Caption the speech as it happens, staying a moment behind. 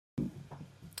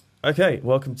Okay,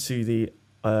 welcome to the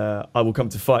I Will Come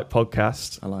to Fight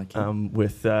podcast. I like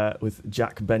it. With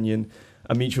Jack Benyon,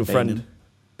 a mutual friend.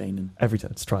 Bainan. Every time.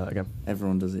 Let's try that again.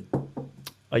 Everyone does it.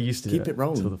 I used to Keep do it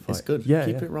rolling. until the fight. It's good. Yeah,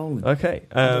 Keep it rolling. Okay.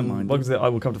 don't mind Welcome to the I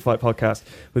Will Come to Fight podcast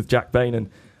with Jack Bainan.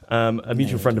 A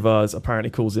mutual friend of ours apparently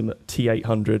calls him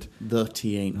T800. The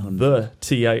T800. The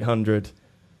T800.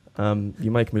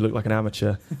 You're making me look like an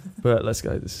amateur, but let's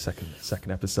go. This is the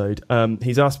second episode.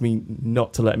 He's asked me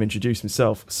not to let him introduce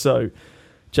himself. So,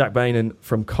 Jack Bainan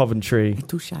from Coventry.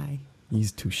 Too shy.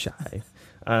 He's too shy.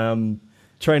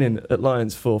 Training at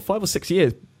Lions for 5 or 6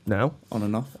 years now. On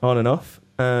and off. On and off.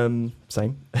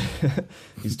 Same.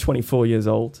 He's 24 years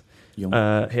old.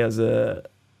 Young. He has a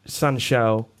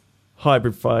Sanshao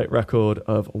hybrid fight record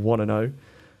of 1-0,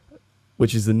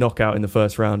 which is the knockout in the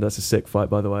first round. That's a sick fight,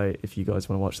 by the way. If you guys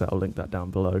want to watch that, I'll link that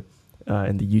down below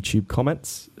in the YouTube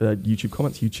comments. I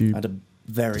had a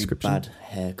very description. bad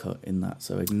haircut in that,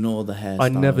 so ignore the hairstyle. I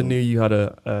never knew you had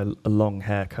a long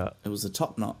haircut. It was a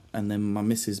top knot, and then my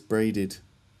missus braided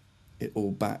it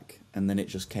all back, and then it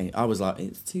just came. I was like,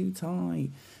 it's too tight.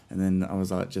 And then I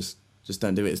was like, just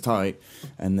don't do it, it's tight.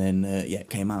 And then, it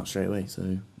came out straight away,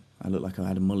 so I looked like I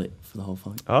had a mullet for the whole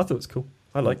fight. Oh, I thought it was cool.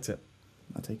 I liked it.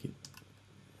 I take it.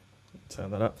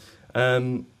 Turn that up.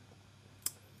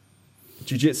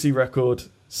 Jiu-jitsu record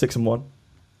 6-1.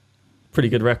 Pretty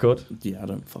good record. Yeah, I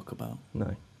don't fuck about.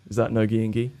 No, is that nogi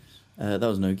and gi? That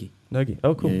was Nogi. Nogi.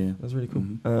 Oh, cool. Yeah. That's really cool.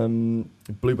 Mhm.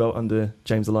 Blue belt under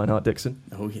James the Lionheart Dixon.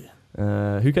 Oh,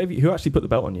 yeah. Who actually put the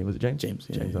belt on you? Was it James? James.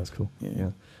 Yeah, James. yeah. That's cool. Yeah.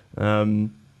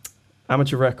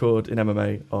 Amateur record in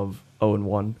MMA of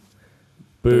 0-1.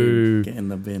 Boo. Get in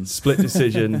the bin. Split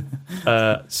decision.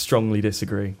 Strongly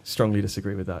disagree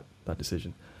with that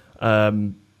decision. Have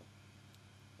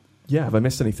I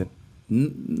missed anything?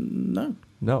 No,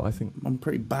 No, I think I'm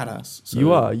pretty badass. So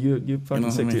you are. You're fucking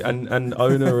what I sick, mean? too. And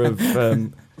owner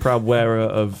of proud wearer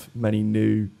of many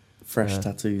new fresh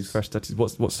tattoos. fresh tattoos.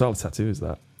 What style of tattoo is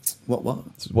that? What?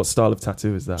 What style of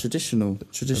tattoo is that? Traditional.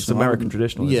 It's American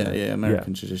traditional. Yeah, isn't it? yeah,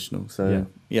 American traditional. So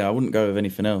yeah, I wouldn't go with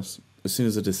anything else. As soon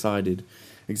as I decided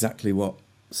exactly what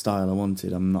style I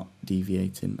wanted, I'm not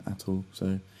deviating at all. So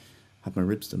I had my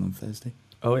ribs done on Thursday.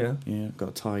 Oh yeah. Yeah, got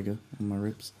a tiger on my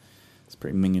ribs. It's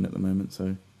pretty minging at the moment,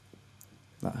 so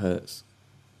that hurts.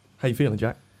 How you feeling,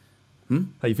 Jack? How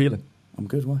How you feeling? I'm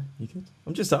good. Why? You good?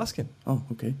 I'm just asking. Oh,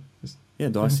 okay. Just- Yeah,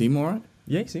 do I seem all right?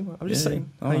 Yeah, you see what? I'm just Yeah, saying.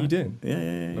 all How you right. doing? Yeah.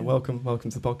 And welcome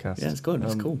to the podcast. Yeah, it's good.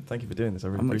 It's cool. Thank you for doing this. I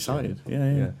really I'm appreciate excited.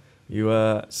 it. Yeah.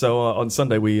 You so on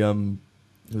Sunday we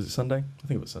was it Sunday? I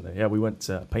think it was Sunday. Yeah, we went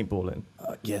paintballing.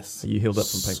 Yes. Are you healed up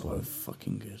from So paintballing?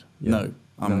 fucking good. Yeah. No,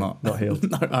 I'm No, not. not healed.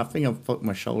 No, I think I've fucked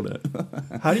my shoulder.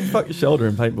 How do you fuck your shoulder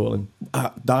in paintballing?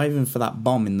 Diving for that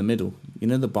bomb in the middle. You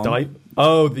know the bomb?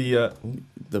 Oh, the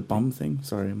The bomb thing?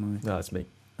 Sorry, no, it's me.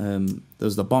 there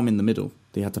was the bomb in the middle.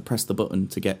 They had to press the button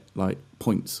to get like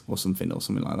points or something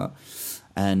like that.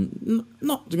 And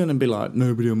not going to be like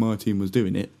nobody on my team was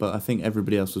doing it, but I think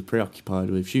everybody else was preoccupied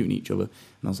with shooting each other.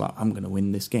 And I was like, I'm going to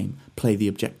win this game. Play the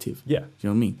objective. Yeah, Do you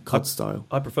know what I mean? COD style.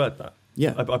 I preferred that.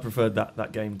 Yeah. I preferred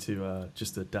that game to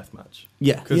just a death match.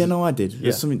 Yeah. 'Cause- Yeah, no, I did. yeah.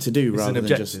 There's something to do It's rather an than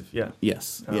objective. just... Yeah.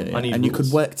 Yes. I Yeah. need And you could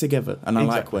rules. work together. And I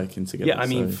like Exactly. working together. Yeah, I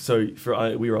mean, so-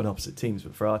 we were on opposite teams,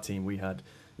 but for our team we had,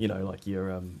 like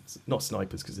your not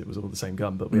snipers because it was all the same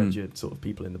gun, but we had your sort of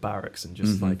people in the barracks and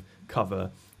just Mhm. like cover.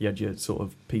 You had your sort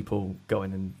of people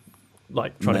going and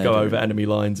like trying to go Murder. over enemy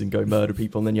lines and go murder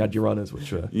people, and then you had your runners,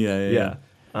 which were Yeah.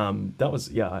 that was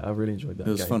I really enjoyed that.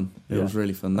 It was game. fun. It Yeah. was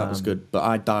really fun. That was Um, good. But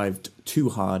I dived too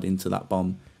hard into that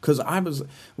bomb. Because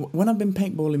when I've been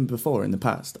paintballing before in the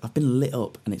past, I've been lit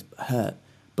up and it's hurt.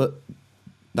 But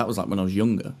that was like when I was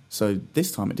younger. So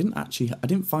this time I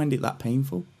didn't find it that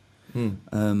painful.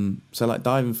 So like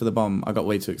diving for the bomb, I got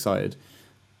way too excited.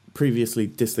 Previously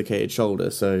dislocated shoulder,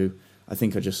 so I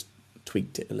think I just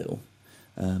tweaked it a little.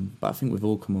 But I think we've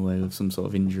all come away with some sort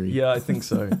of injury. Yeah, I think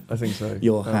so.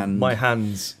 Your hand. My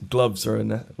hands, gloves are a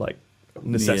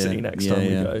necessity next time we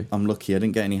go. I'm lucky I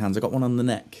didn't get any hands. I got one on the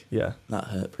neck. Yeah. That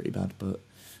hurt pretty bad, but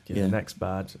Yeah, Yeah. neck's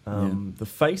bad. Yeah. The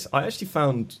face, I actually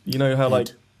found, how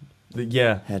Head.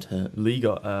 head head hurt. Lee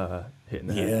got hit in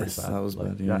the head Yes, pretty bad. that was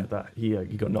bad, yeah.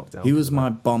 He got knocked out. He was my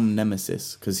bomb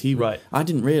nemesis because Right. I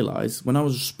didn't realise when I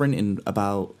was sprinting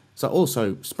so I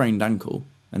also sprained ankle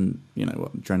and you know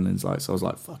what adrenaline's like, so I was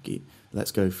like, fuck it,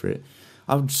 let's go for it.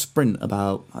 I would sprint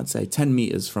about, I'd say 10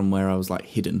 metres from where I was like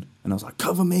hidden and I was like,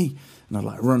 cover me, and I'd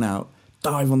like run out,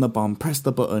 dive on the bomb, press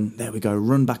the button, there we go,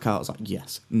 run back out. I was like,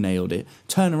 yes, nailed it.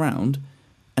 Turn around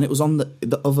and it was on the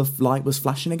other light was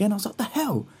flashing again. I was like, the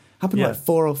hell? Happened like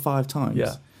 4 or 5 times.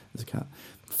 Yeah. There's a cat.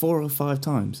 4 or 5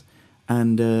 times.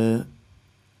 And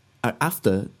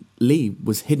after, Lee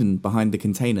was hidden behind the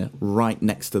container right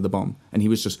next to the bomb, and he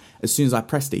was just, as soon as I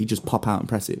pressed it, he'd just pop out and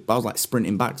press it. But I was like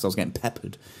sprinting back because I was getting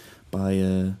peppered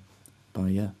by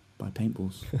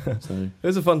paintballs. So It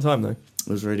was a fun time though. it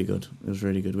was really good. It was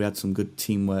really good. We had some good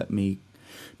teamwork. Me,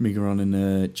 Migaron,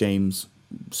 and James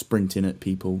sprinting at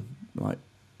people like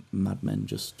madmen.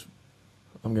 Just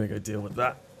I'm gonna go deal with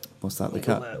that. what's that? The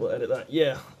cat. We'll edit that.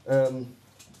 Yeah.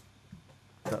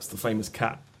 That's the famous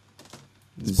cat.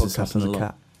 Does this happen a lot?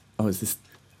 cat. Oh, is this?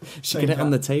 She Same get it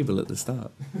on cat. the table at the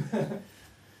start.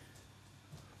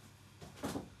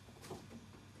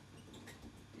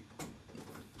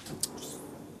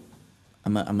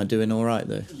 Am I doing all right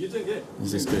though? You're doing good.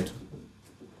 Is this good?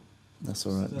 That's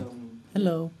all right. Then.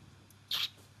 Hello.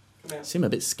 Seem a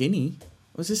bit skinny.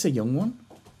 Was this a young one?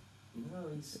 No,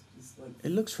 he's like. It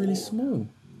looks really small.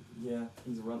 Yeah,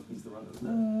 he's the runner.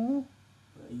 Aww.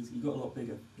 He got a lot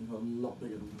bigger. He got a lot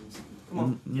bigger than he was. Come I'm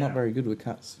on. not very good with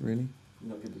cats, really. You're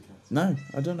not good with cats. No,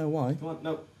 I don't know why. Come on,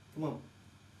 no. Come on.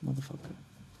 Motherfucker.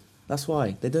 That's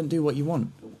why. They don't do what you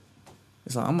want.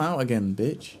 It's like, I'm out again,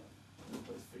 bitch.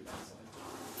 Put his feet outside.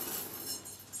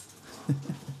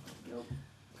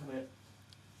 Come here.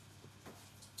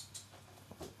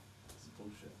 This is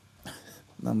bullshit.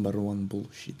 Number one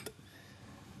bullshit.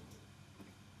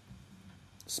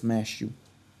 Smash you.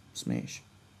 Smash.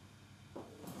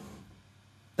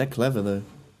 They're clever, though.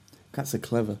 Cats are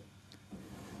clever.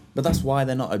 But that's why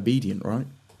they're not obedient, right?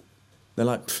 They're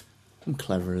like, "Pfft, I'm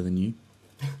cleverer than you."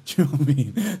 Do you know what I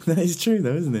mean? That is true,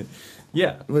 though, isn't it?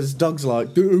 Yeah. Whereas dog's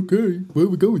like, okay, where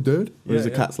we going, Dad? Whereas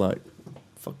Yeah, the cat's like,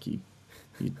 fuck you,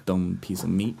 you dumb piece of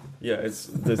meat. Yeah, there's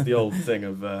the old thing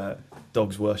of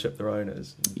dogs worship their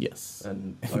owners. Yes.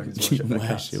 And owners worship their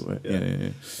cats.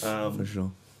 Yeah. For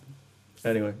sure.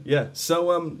 Anyway, yeah. So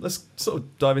let's sort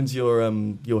of dive into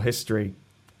your history,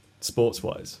 sports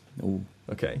wise. Oh,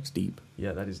 Okay. it's deep.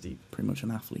 Yeah, that is deep. Pretty much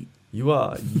an athlete. You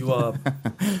are. No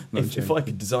if joke. I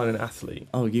could design an athlete,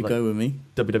 Oh, you like- go with me.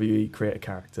 WWE create a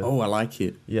character. Oh, I like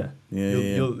it. Yeah. Yeah.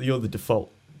 You're the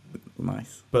default.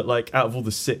 Nice. But like out of all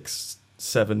the 6,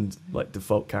 7 like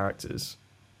default characters,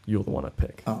 you're the one I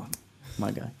pick. Oh,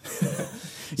 my guy.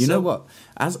 You know what?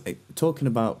 As talking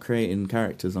about creating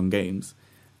characters on games,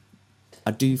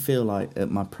 I do feel like at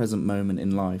my present moment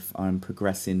in life, I'm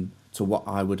progressing to what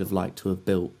I would have liked to have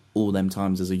built all them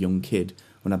times as a young kid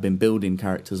when I've been building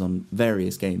characters on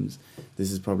various games. This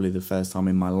is probably the first time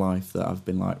in my life that I've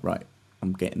been like, right,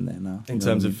 I'm getting there now. In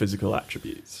terms of physical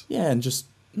attributes. Yeah, and just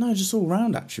all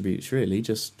round attributes, really.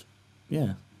 Just,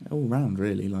 yeah, all round,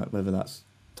 really. Like whether that's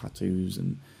tattoos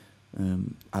and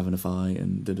having a fight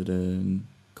and and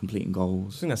completing I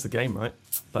goals. think that's the game, right?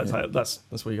 That's Yeah. that's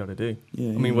what you got to do. Yeah,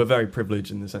 I mean, we're very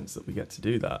privileged in the sense that we get to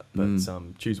do that, but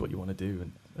choose what you want to do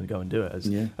and go and do it.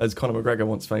 As Conor McGregor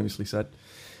once famously said.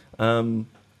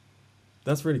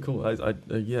 That's really cool.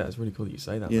 Yeah, it's really cool that you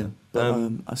say that. Yeah,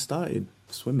 man. but I started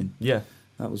swimming. Yeah,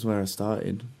 That was where I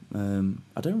started.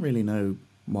 I don't really know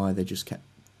why they just kept...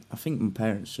 I think my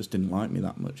parents just didn't like me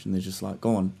that much, and they're just like,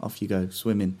 go on, off you go,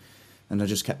 swimming. And I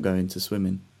just kept going to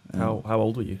swimming. how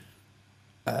old were you?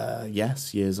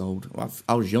 Yes, years old.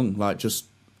 I was young, like just...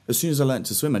 As soon as I learnt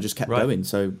to swim, I just kept going.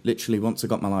 So literally once I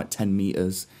got my like 10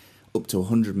 metres up to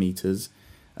 100 metres,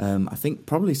 I think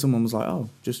probably someone was like, oh,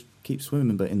 just keep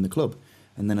swimming, but in the club.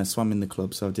 And then I swam in the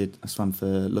club. So I swam for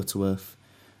Lutterworth,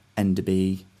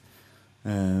 Enderby,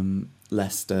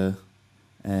 Leicester.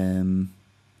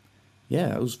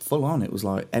 Yeah, it was full on. It was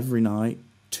like every night,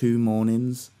 2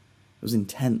 mornings. It was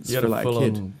intense You had for a like a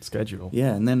kid. full-on schedule.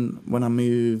 Yeah, and then when I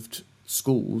moved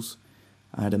schools,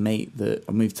 I had a mate that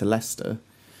I moved to Leicester,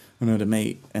 and I had a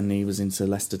mate, and he was into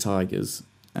Leicester Tigers,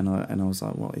 and I was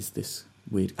like, what is this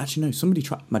weird? Actually,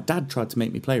 no, my dad tried to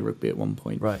make me play rugby at one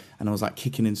point, Right. and I was like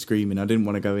kicking and screaming. I didn't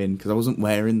want to go in because I wasn't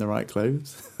wearing the right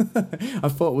clothes. I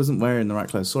thought I wasn't wearing the right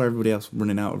clothes. Saw everybody else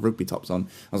running out with rugby tops on.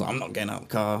 I was like, I'm not getting out of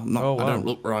the car. I don't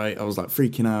look right. I was like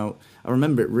freaking out. I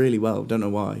remember it really well. Don't know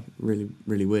why. Really,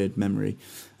 really weird memory.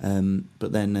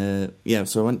 But then,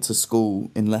 so I went to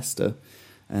school in Leicester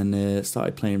and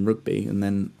started playing rugby. And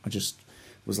then I just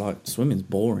was like, swimming's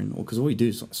boring. Because all you do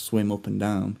is like swim up and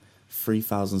down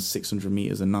 3,600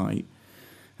 metres a night.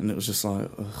 And it was just like,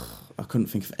 ugh, I couldn't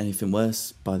think of anything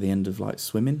worse by the end of like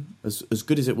swimming. As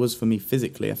good as it was for me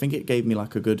physically, I think it gave me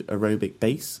like a good aerobic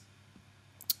base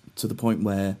to the point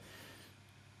where,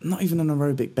 not even an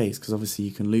aerobic base, because obviously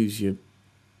you can lose your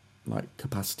like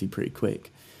capacity pretty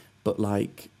quick, but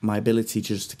like my ability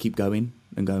just to keep going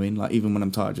and going, like even when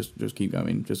I'm tired, just keep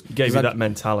going. Just Gave you that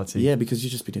mentality. Yeah, because you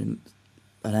just be doing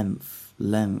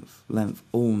length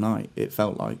all night. It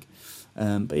felt like,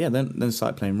 but yeah, then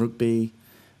started playing rugby.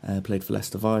 Played for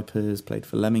Leicester Vipers, played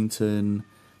for Leamington,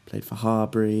 played for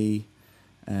Harbury,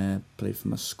 played for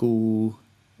my school.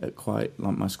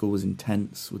 My school was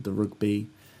intense with the rugby.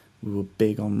 We were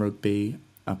big on rugby.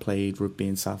 I played rugby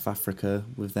in South Africa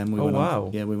with them. We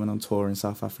went on tour in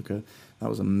South Africa. That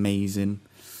was amazing.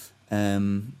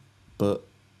 But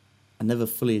I never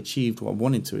fully achieved what I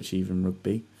wanted to achieve in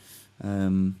rugby.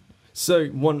 So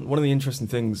one of the interesting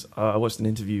things, I watched an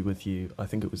interview with you. I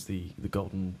think it was the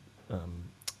Golden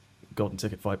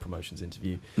Ticket Fight Promotions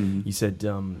interview. Mm-hmm. You said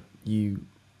you,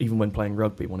 even when playing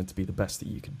rugby, wanted to be the best that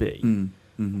you could be.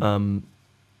 Mm-hmm.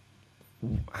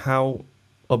 How,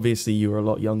 obviously you were a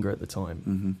lot younger at the time.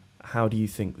 Mm-hmm. How do you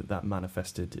think that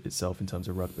manifested itself in terms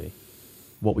of rugby?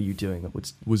 What were you doing that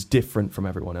was different from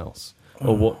everyone else?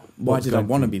 Or why did I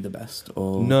want to be the best?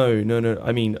 Or No.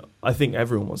 I mean, I think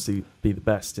everyone wants to be the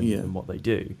best in what they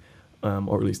do,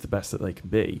 or at least the best that they can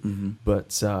be. Mm-hmm.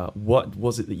 But what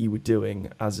was it that you were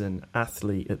doing as an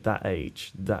athlete at that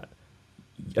age that,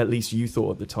 at least you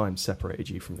thought at the time, separated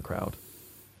you from the crowd?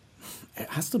 It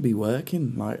has to be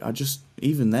working.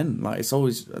 Even then, it's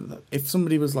always, if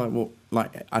somebody was like, well,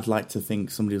 I'd like to think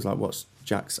somebody was like, what's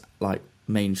Jack's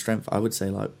main strength? I would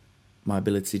say my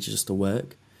ability just to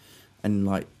work. And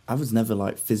I was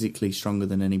never physically stronger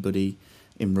than anybody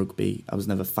in rugby. I was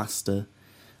never faster.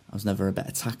 I was never a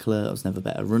better tackler. I was never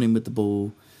better running with the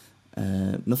ball.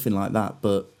 Nothing like that.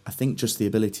 But I think just the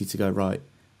ability to go, right,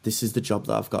 this is the job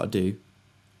that I've got to do.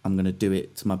 I'm going to do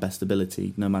it to my best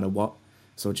ability, no matter what.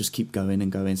 So I just keep going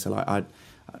and going. So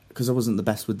because I wasn't the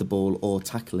best with the ball or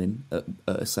tackling at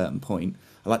a certain point,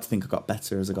 I like to think I got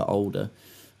better as I got older.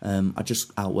 I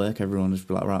just outwork everyone. Just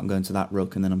be like, right, I'm going to that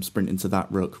ruck, and then I'm sprinting to that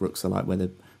ruck. Rucks are where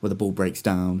the ball breaks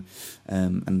down,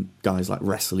 and guys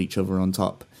wrestle each other on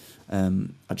top.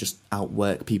 I just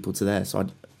outwork people to there. So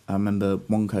I remember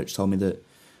one coach told me that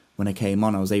when I came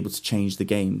on, I was able to change the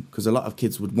game, because a lot of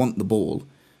kids would want the ball,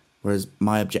 whereas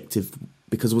my objective,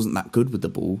 because I wasn't that good with the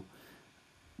ball,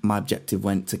 my objective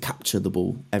went to capture the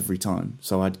ball every time.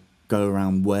 So I'd go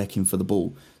around working for the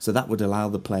ball. So that would allow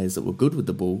the players that were good with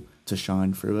the ball to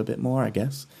shine through a bit more, I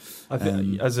guess. I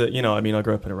think I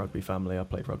grew up in a rugby family. I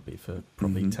played rugby for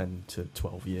probably 10 to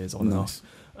 12 years on and off.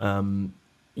 And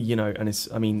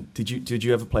did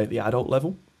you ever play at the adult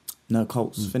level? No,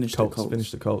 Colts. Finished at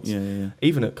Colts. Yeah.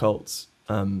 Even at Colts,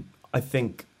 I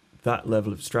think that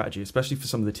level of strategy, especially for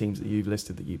some of the teams that you've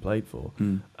listed that you played for,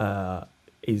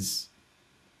 is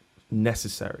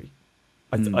necessary.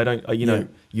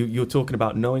 You're talking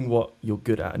about knowing what you're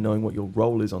good at and knowing what your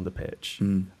role is on the pitch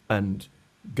and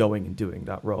going and doing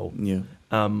that role. Yeah.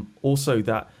 Also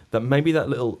that maybe that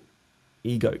little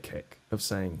ego kick of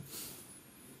saying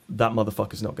that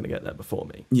motherfucker's not going to get there before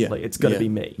me. Yeah. It's got to be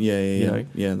me. Yeah. You know?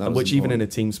 Yeah. That and was which important. even in a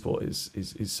team sport is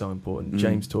so important.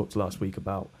 James talked last week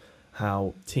about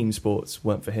how team sports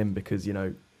weren't for him because,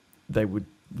 they would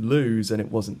lose and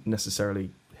it wasn't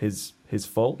necessarily his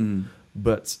fault.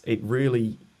 But it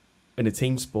really, in a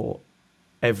team sport,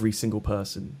 every single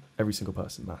person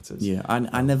matters. Yeah,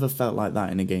 I never felt like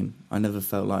that in a game. I never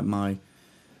felt like my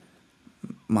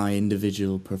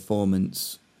individual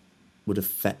performance would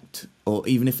affect, or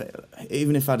even if I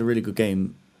had a really good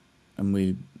game and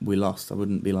we lost, I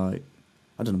wouldn't be like,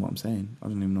 I don't know what I'm saying. I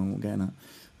don't even know what I'm getting at.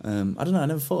 I don't know. I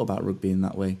never thought about rugby in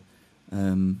that way.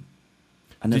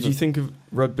 Did you think of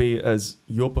rugby as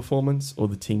your performance or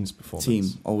the team's performance? Team,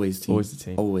 always team. Always the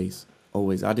team.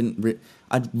 Always.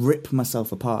 I'd rip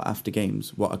myself apart after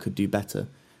games, what I could do better,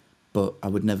 but I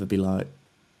would never be like,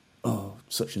 oh,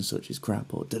 such and such is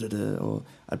crap, or da-da-da, or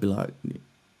I'd be like,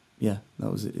 yeah,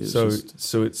 that was it.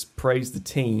 So it's praise the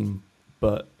team,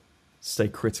 but stay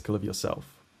critical of yourself.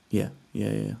 Yeah.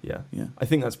 I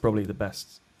think that's probably the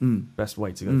best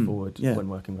way to go forward when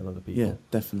working with other people. Yeah,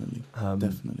 definitely.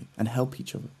 Definitely. And help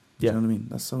each other. Do you know what I mean?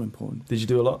 That's so important. Did you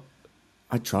do a lot?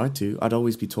 I tried to. I'd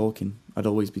always be talking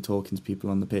to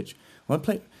people on the pitch. When I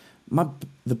played,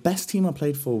 the best team I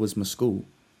played for was my school,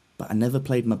 but I never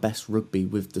played my best rugby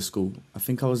with the school. I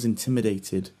think I was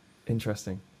intimidated.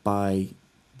 Interesting. By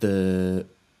the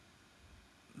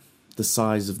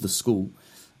size of the school,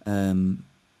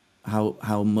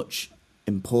 how much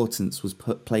importance was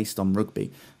placed on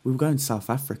rugby. We were going to South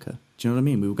Africa. Do you know what I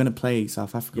mean? We were going to play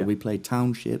South Africa. Yeah. We played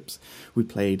townships. We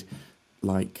played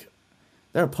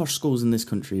there are posh schools in this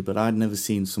country, but I'd never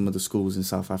seen some of the schools in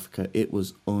South Africa. It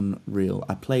was unreal.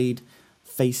 I played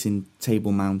facing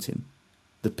Table Mountain.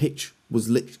 The pitch was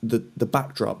the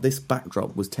backdrop. This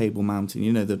backdrop was Table Mountain.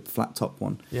 You know, the flat top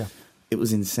one. Yeah. It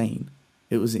was insane.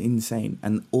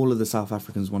 And all of the South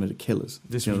Africans wanted to kill us.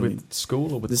 This was with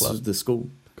school or with this club? This was the school.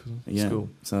 Yeah. School.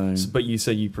 So, but you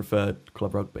say you preferred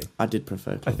club rugby. I did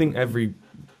prefer club I think rugby. every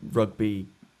rugby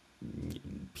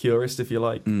purist, if you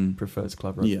like, prefers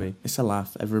club rugby. Yeah, it's a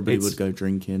laugh. Everybody would go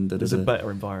drinking. There's a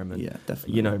better environment. Yeah,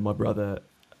 definitely. You know, my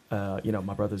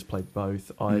brother's played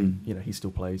both. He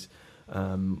still plays.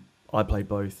 I played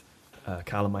both.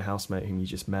 Callum, my housemate, whom you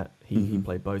just met, he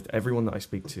played both. Everyone that I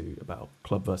speak to about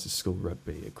club versus school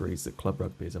rugby agrees that club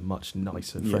rugby is a much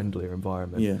nicer, friendlier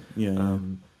environment.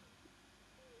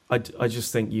 I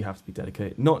just think you have to be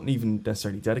dedicated, not even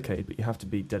necessarily dedicated, but you have to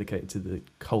be dedicated to the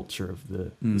culture of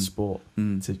the sport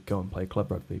to go and play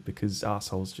club rugby, because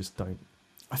assholes just don't.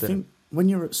 I think when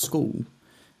you're at school,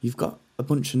 you've got a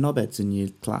bunch of knobheads in your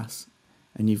class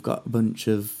and you've got a bunch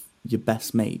of your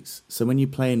best mates. So when you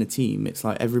play in a team, it's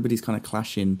like everybody's kind of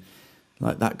clashing.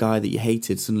 Like that guy that you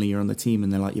hated, suddenly you're on the team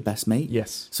and they're like your best mate.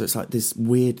 Yes. So it's like this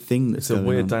weird thing that's going on. It's a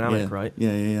weird dynamic, right?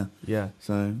 Yeah.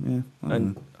 So,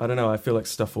 I don't know. I feel like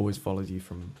stuff always follows you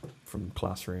from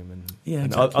classroom and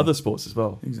exactly. other sports as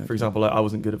well. Exactly. For example, like I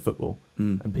wasn't good at football,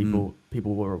 and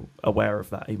people were aware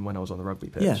of that even when I was on the rugby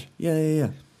pitch. Yeah.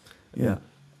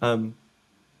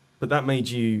 But that made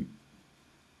you.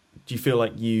 Do you feel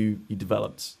like you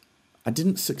developed? I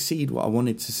didn't succeed what I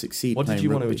wanted to succeed. What did you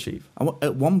rugby. want to achieve?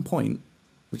 At one point,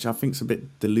 which I think's a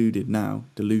bit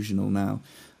delusional now,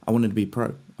 I wanted to be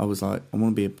pro. I was like, I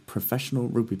want to be a professional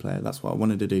rugby player. That's what I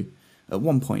wanted to do at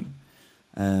one point.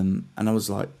 And I was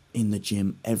like in the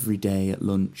gym every day at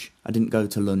lunch. I didn't go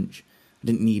to lunch. I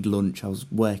didn't need lunch. I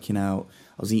was working out.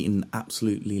 I was eating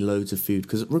absolutely loads of food,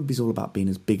 because rugby's all about being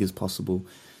as big as possible.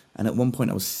 And at one point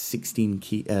I was 16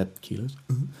 kilos,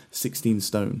 16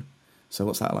 stone. So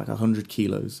what's that, like 100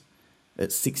 kilos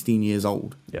at 16 years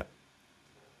old? Yeah.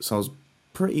 So I was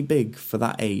pretty big for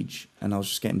that age, and I was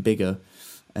just getting bigger.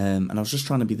 And I was just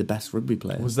trying to be the best rugby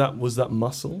player. Was that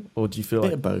muscle, or do you feel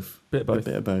like Bit of both? Bit A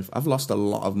bit of both. I've lost a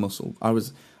lot of muscle. I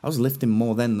was lifting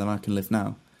more then than I can lift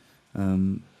now,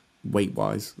 weight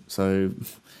wise. So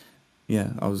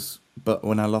yeah, But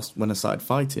when I started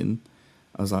fighting,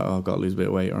 I was like, oh, I've got to lose a bit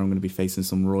of weight, or I'm going to be facing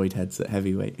some roid heads at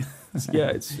heavyweight. Yeah,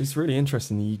 it's really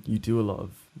interesting. You do a lot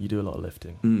of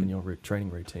lifting in your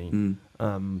training routine.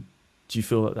 Do you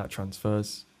feel that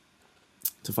transfers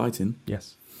to fighting?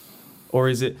 Yes. Or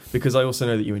is it because I also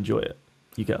know that you enjoy it?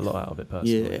 You get a lot out of it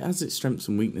personally. Yeah, it has its strengths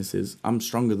and weaknesses. I'm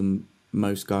stronger than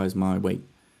most guys my weight.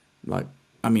 Like,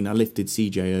 I mean, I lifted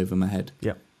CJ over my head.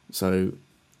 Yeah. So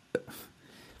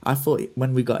I thought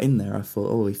when we got in there, I thought,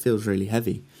 oh, he feels really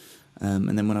heavy.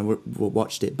 And then when I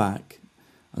watched it back,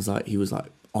 I was like, he was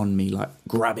like on me, like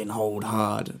grabbing hold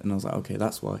hard. And I was like, okay,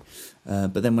 that's why.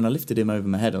 But then when I lifted him over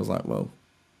my head, I was like, well,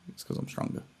 it's because I'm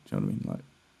stronger. Do you know what I mean? Like,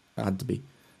 I had to be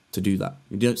to do that.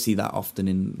 You don't see that often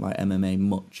in like MMA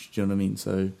much. Do you know what I mean?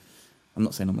 So I'm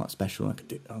not saying I'm like special.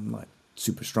 I'm like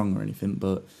super strong or anything,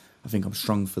 but I think I'm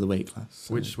strong for the weight class.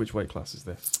 So. Which weight class is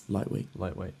this? Lightweight.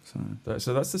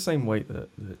 So that's the same weight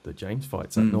that James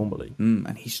fights at normally.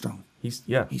 And he's strong. He's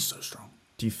so strong.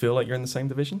 Do you feel like you're in the same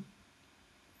division?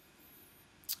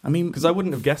 I mean, because I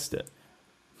wouldn't have guessed it.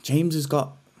 James has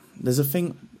got. There's a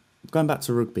thing. Going back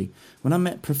to rugby, when I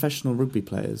met professional rugby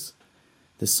players,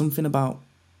 there's something about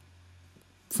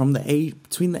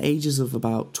between the ages of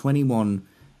about 21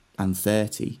 and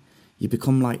 30, you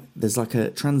become like, there's like a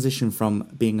transition from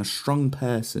being a strong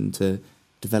person to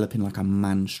developing like a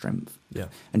man strength. Yeah.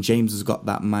 And James has got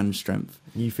that man strength.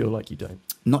 You feel like you don't?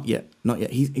 Not yet.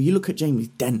 You look at James, he's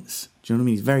dense. Do you know what I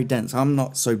mean? He's very dense. I'm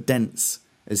not so dense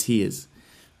as he is.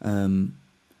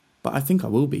 But I think I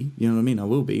will be. You know what I mean? I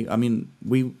will be. I mean,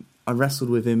 I wrestled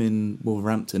with him in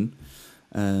Wolverhampton,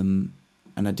 and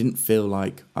I didn't feel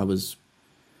like I was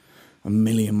a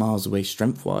million miles away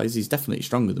strength-wise. He's definitely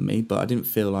stronger than me, but I didn't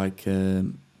feel like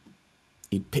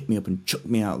he'd pick me up and chuck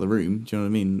me out of the room. Do you know what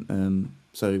I mean?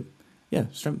 So, yeah,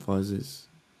 strength-wise is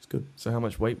good. So how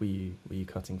much weight were you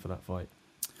cutting for that fight?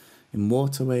 In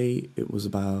waterweight, it was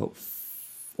about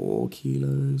 4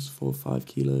 or 5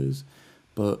 kilos.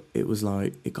 But it was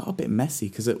like, it got a bit messy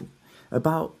because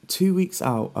about 2 weeks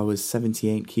out, I was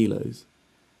 78 kilos.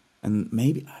 And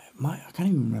maybe, I can't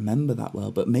even remember that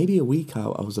well, but maybe a week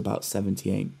out, I was about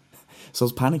 78. So I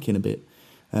was panicking a bit,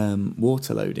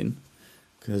 water loading,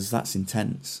 because that's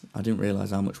intense. I didn't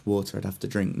realise how much water I'd have to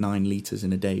drink. 9 litres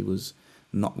in a day was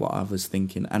not what I was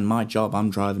thinking. And my job, I'm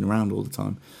driving around all the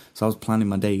time. So I was planning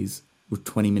my days with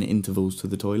 20-minute intervals to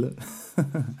the toilet.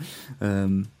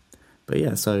 But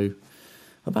yeah, so...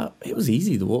 it was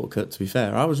easy, the water cut, to be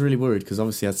fair. I was really worried because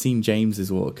obviously I'd seen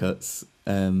James's water cuts,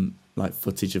 like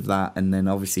footage of that, and then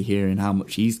obviously hearing how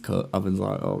much he's cut, I was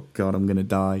like, oh God, I'm going to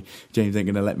die. James ain't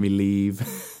going to let me leave.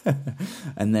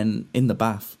 And then in the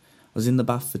bath, I was in the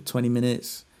bath for 20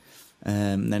 minutes,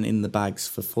 then in the bags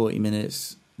for 40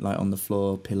 minutes, like on the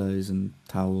floor, pillows and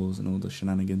towels and all the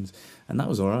shenanigans, and that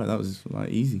was all right. That was like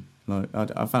easy. Like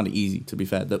I found it easy, to be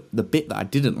fair. The bit that I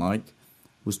didn't like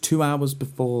was 2 hours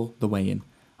before the weigh-in.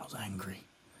 I was angry.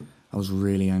 I was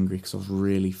really angry because I was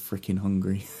really freaking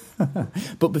hungry.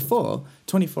 But before,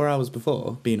 24 hours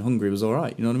before, being hungry was all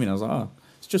right. You know what I mean? I was like, oh,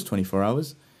 it's just 24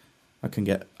 hours. I can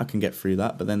get through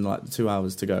that. But then like the 2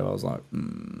 hours to go, I was like,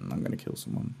 I'm going to kill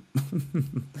someone.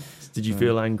 Did you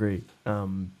feel angry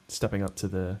stepping up to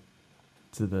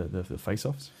the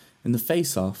face-offs? In the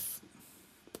face-off,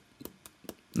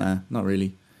 nah, not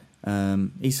really.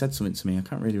 He said something to me. I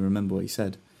can't really remember what he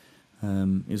said. He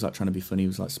was like trying to be funny. He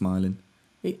was like smiling.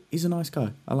 He's a nice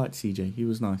guy. I liked CJ. He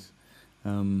was nice.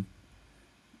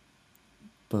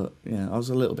 But yeah, I was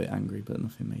a little bit angry, but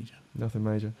nothing major. Nothing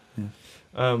major.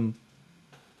 Yeah.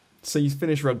 So you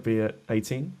finished rugby at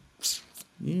 18?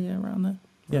 Yeah, around there.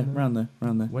 Yeah, around there.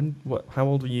 How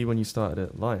old were you when you started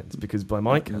at Lions? Because by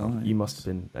my count, Lions. you must have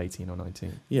been 18 or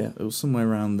 19. Yeah, it was somewhere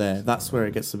around there. That's where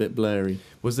it gets a bit blurry.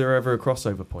 Was there ever a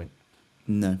crossover point?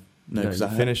 No, because you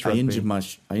finished rugby.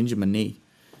 I injured my knee.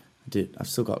 I did. I've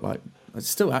still got it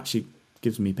still actually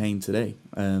gives me pain today.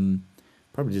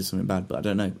 Probably did something bad, but I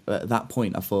don't know. At that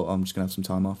point, I thought, I'm just gonna have some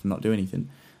time off and not do anything,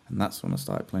 and that's when I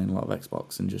started playing a lot of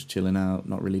Xbox and just chilling out,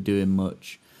 not really doing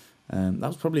much. That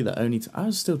was probably the only I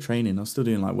was still training. I was still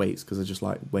doing like weights because I just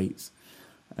like weights.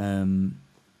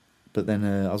 But then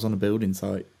I was on a building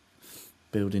site,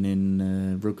 building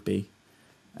in Rugby,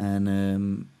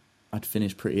 and I'd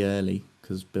finished pretty early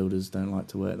because builders don't like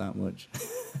to work that much.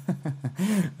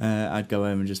 I'd go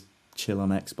home and just chill on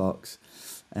Xbox,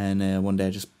 and one day I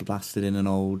just blasted in an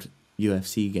old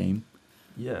UFC game.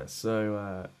 Yeah,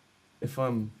 so if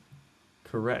I'm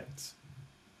correct,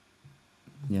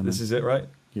 this is it, right?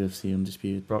 UFC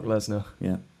Undisputed. Brock Lesnar.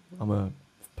 Yeah. I'm a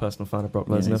personal fan of Brock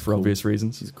Lesnar he's for cool. obvious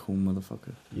reasons. He's a cool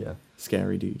motherfucker. Yeah.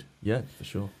 Scary dude. Yeah, for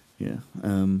sure. Yeah.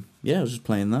 Yeah, I was just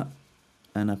playing that.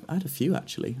 And I had a few,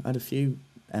 actually. I had a few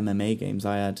MMA games.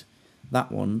 I had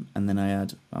that one, and then I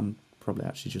had, probably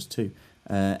actually just two,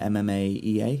 MMA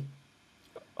EA.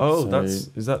 Oh,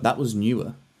 So that was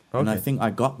newer. Okay. And I think I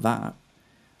got that,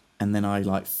 and then I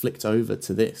like flicked over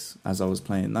to this as I was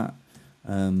playing that.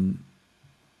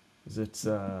 Is it...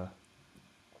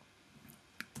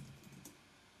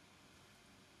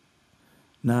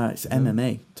 No, it's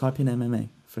MMA. Type in MMA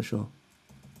for sure.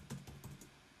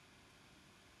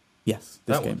 Yes,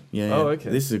 this That game. one? Yeah, Oh, yeah. okay.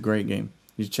 This is a great game.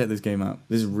 You should check this game out.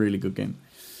 This is a really good game.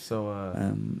 So,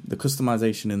 The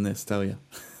customization in this, tell you.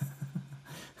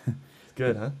 it's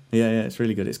good, huh? Yeah, it's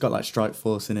really good. It's got like Strike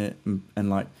Force in it, and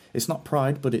like it's not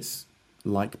Pride, but it's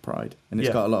like Pride, and it's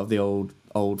Yeah. got a lot of the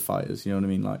old fighters. You know what I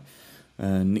mean? Like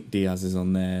Nick Diaz is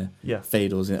on there. Yeah.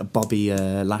 Fedor's in it. Bobby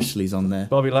Lashley's on there.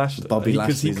 Bobby Lashley.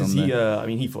 Lashley's on there. I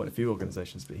mean, he fought in a few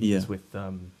organisations, but he was with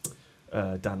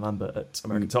Dan Lambert at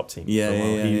American Top Team. Yeah, for a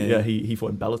while. yeah. He fought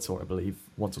in Bellator, I believe,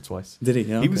 once or twice. Did he?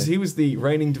 Yeah, He was the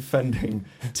reigning defending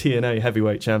TNA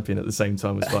heavyweight champion at the same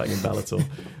time as fighting in Bellator.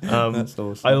 That's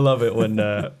awesome. I love it when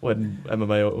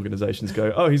MMA organisations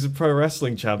go, "Oh, he's a pro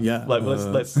wrestling champ. Yeah, like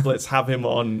let's have him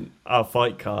on our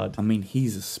fight card." I mean,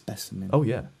 he's a specimen. Oh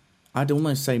yeah. I'd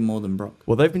almost say more than Brock.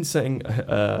 Well, they've been setting,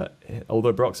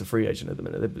 although Brock's a free agent at the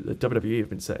minute, the WWE have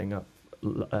been setting up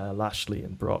Lashley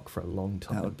and Brock for a long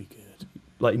time. That would be good.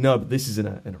 Like, no, but this is in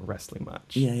a wrestling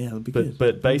match. Yeah, that would be good.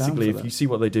 But basically, I'm down for if you see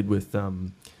what they did with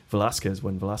Velasquez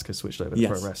when Velasquez switched over to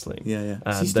pro wrestling, Yeah.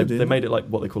 and they made it like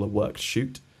what they call a worked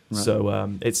shoot. Right.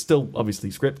 So it's still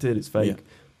obviously scripted, it's fake, Yeah.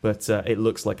 but it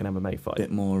looks like an MMA fight.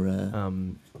 Bit more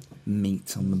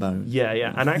meat on the bone.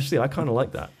 Yeah, and actually, I kind of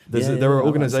like that. There I are like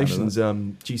organisations,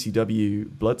 GCW,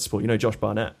 Bloodsport. You know Josh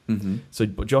Barnett. Mm-hmm. So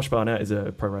Josh Barnett is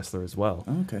a pro wrestler as well.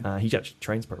 Oh, okay. He actually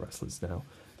trains pro wrestlers now,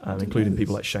 didn't including know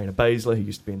people like this. Shayna Baszler, who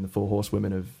used to be in the Four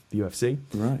Horsewomen of the UFC.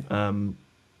 Right.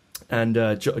 And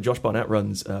Josh Barnett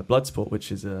runs Bloodsport,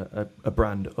 which is a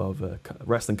brand of a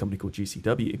wrestling company called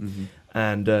GCW. Mm-hmm.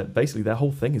 And basically, their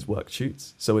whole thing is worked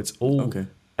shoots. So it's all Okay.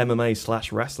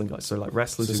 MMA/wrestling guys. So like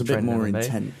wrestlers So it's who a bit train in more MMA.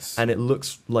 intense. And it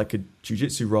looks like a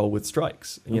jiu-jitsu roll with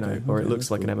strikes, or it Okay, looks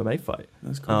that's like cool. an MMA fight.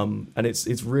 That's cool. And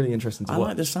it's really interesting to I watch.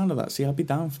 like the sound of that. See, I'd be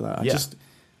down for that. Yeah.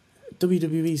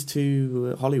 WWE's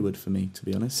too Hollywood for me, to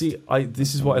be honest. See,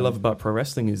 this is what I love about pro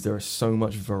wrestling is there is so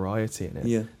much variety in it.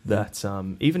 Yeah. That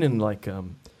even in like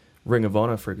Ring of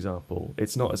Honor, for example,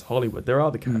 it's not as Hollywood. There are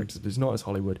the characters, but it's not as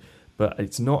Hollywood. But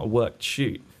it's not a worked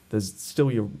shoot. There's still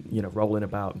your rolling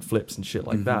about and flips and shit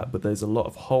like Mhm. that. But there's a lot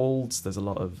of holds. There's a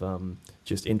lot of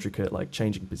just intricate like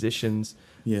changing positions.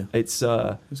 Yeah. It's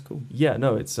It's cool. yeah,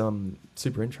 no, it's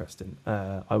super interesting.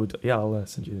 I'll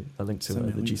send you a link to Send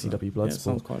me the a link for that. GCW Yeah, it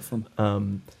sounds Bloodsport. quite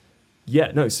fun.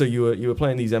 Yeah, no. So you were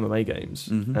playing these MMA games,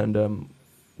 Mhm. and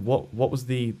what was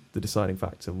the deciding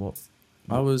factor? What?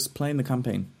 I was playing the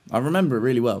campaign. I remember it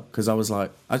really well because I was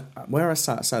like, where I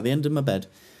sat at the end of my bed,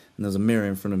 and there was a mirror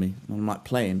in front of me, and I'm like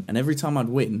playing, and every time I'd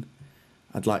win,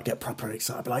 I'd like get proper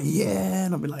excited, I'd be like, yeah,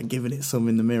 and I'd be like giving it some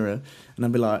in the mirror, and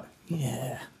I'd be like,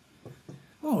 yeah,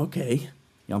 oh okay,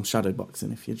 yeah, I'm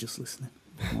shadowboxing if you're just listening.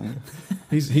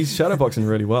 He's shadowboxing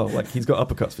really well. Like he's got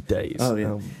uppercuts for days. Oh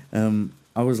yeah.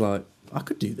 I was like, I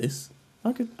could do this.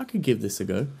 I could give this a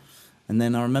go, and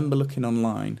then I remember looking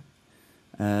online.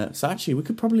 So actually, we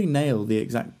could probably nail the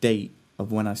exact date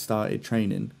of when I started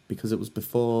training because it was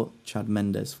before Chad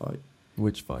Mendes fight.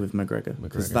 Which fight? With McGregor.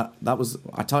 Because that was,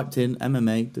 I typed in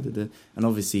MMA, and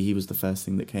obviously he was the first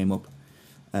thing that came up.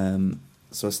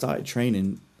 So I started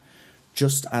training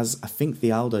just as, I think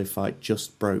the Aldo fight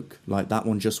just broke. Like that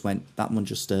one just,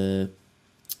 what's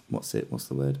the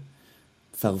word?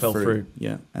 Fell through.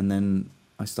 Yeah, and then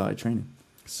I started training.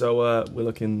 So we're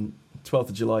looking 12th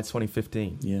of July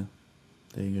 2015. Yeah,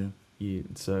 there you go. You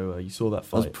saw that I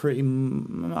fight.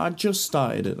 was I just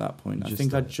started at that point. I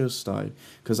just started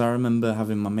because I remember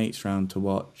having my mates round to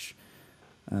watch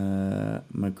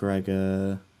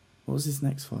McGregor. What was his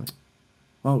next fight?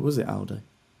 Oh, was it Aldo?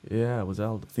 Yeah, it was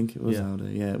Aldo. I think it was Aldo.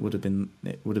 Yeah, it would have been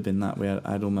that.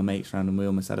 I had all my mates round and we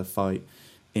almost had a fight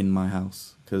in my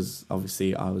house because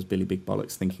obviously I was Billy Big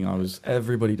Bollocks thinking I was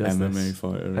everybody does MMA this.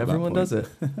 fighter. Everyone does it.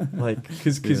 Like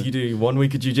because you do 1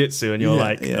 week of jiu-jitsu and you're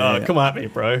come at me,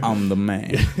 bro. I'm the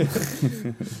man.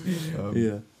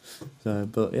 Yeah. So,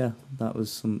 but yeah, that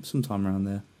was some time around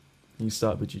there. You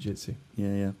started with jiu-jitsu.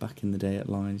 Yeah. Back in the day at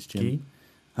Lions Gym. Gi?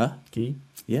 Huh? Gi?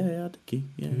 Yeah, I did Gi.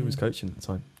 Yeah. Who was coaching at the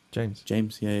time? James.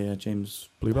 Yeah. James.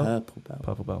 Blue belt?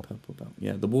 Purple belt.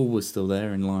 Yeah, the wall was still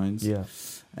there in Lions. Yeah.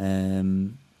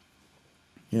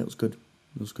 Yeah, it was good.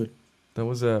 That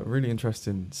was a really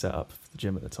interesting setup for the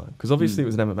gym at the time because obviously it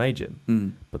was an MMA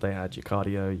gym, but they had your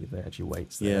cardio, they had your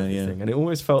weights, they had everything, and it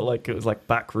almost felt like it was like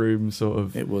backroom sort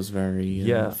of. It was very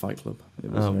Fight Club.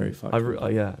 It was very Fight Club.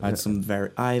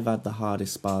 I've had the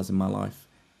hardest spars in my life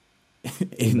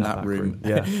in that room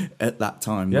at that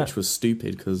time, which was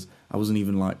stupid because I wasn't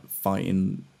even like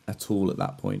fighting at all at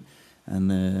that point,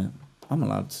 and I'm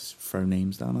allowed to throw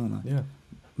names down, aren't I? Yeah.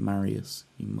 Marius,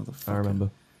 you motherfucker. I remember.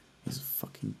 He's a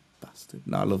fucking bastard.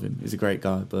 No, I love him. He's a great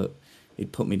guy, but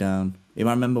he'd put me down. I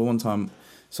remember one time,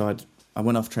 so I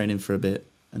went off training for a bit,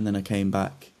 and then I came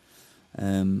back,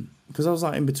 because I was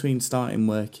like in between starting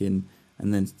working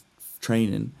and then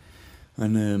training,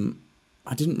 and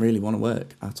I didn't really want to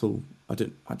work at all. I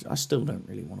still don't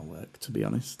really want to work, to be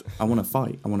honest. I want to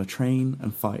fight. I want to train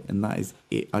and fight, and that is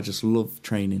it. I just love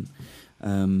training.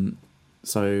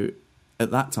 So at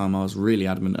that time, I was really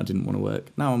adamant I didn't want to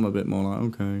work. Now I'm a bit more like,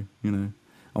 okay,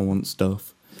 I want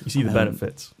stuff. You see the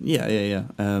benefits. Yeah.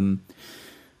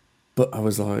 But I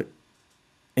was like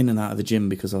in and out of the gym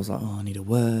because I was like, I need to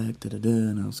work,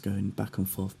 and I was going back and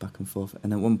forth.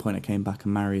 And at one point I came back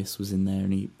and Marius was in there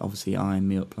and he obviously eyeing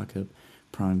me up like a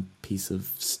prime piece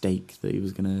of steak that he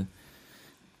was going to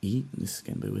eat. This is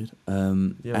getting a bit weird.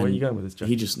 Where are you going with this, Jack?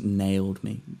 He just nailed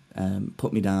me,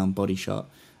 put me down, body shot.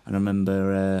 And I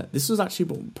remember this was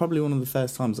actually probably one of the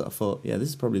first times that I thought, this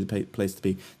is probably the place to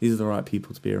be. These are the right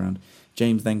people to be around.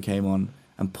 James then came on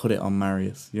and put it on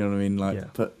Marius. You know what I mean?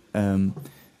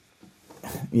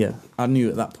 I knew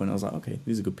at that point, I was like, okay,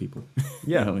 these are good people. Yeah.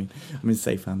 You know what I mean? I'm in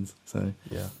safe hands. So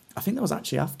yeah. I think that was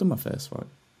actually after my first fight.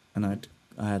 And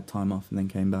I had time off and then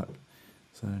came back.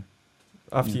 So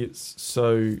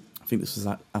so I think this was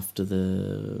after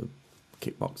the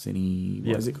kickboxing.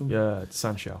 What is it called? Yeah,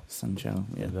 Sanshao.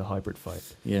 Yeah, the hybrid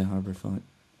fight. Yeah, hybrid fight.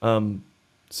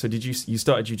 So did you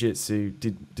started jiu-jitsu?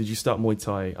 Did you start Muay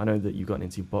Thai? I know that you've gotten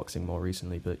into boxing more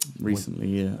recently, but I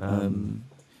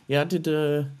did.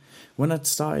 When I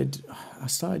started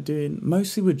doing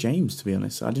mostly with James. To be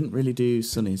honest, I didn't really do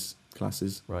Sonny's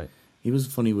classes. Right. He was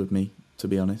funny with me, to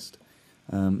be honest.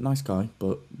 Nice guy,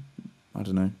 but I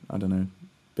don't know.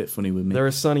 Bit funny with me. There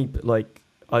are Sonny, like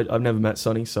I've never met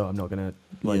Sonny, so I'm not gonna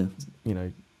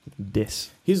diss.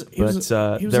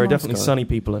 There are definitely Sonny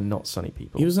people and not Sonny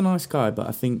people. He was a nice guy, but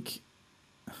I think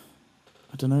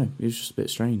I don't know. He was just a bit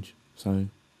strange. So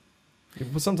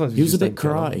sometimes he was a bit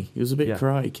karate. He was a bit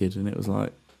karate kid, and it was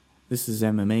like, this is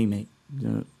MMA, mate.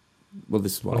 Well,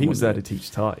 this is what he was there to teach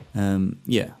Thai.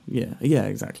 Yeah,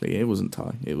 exactly. It wasn't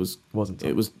Thai. It wasn't Thai.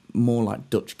 It was more like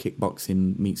Dutch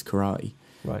kickboxing meets karate.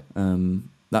 Right.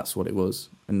 That's what it was,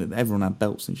 and everyone had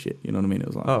belts and shit. You know what I mean? It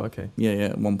was like, okay. Yeah.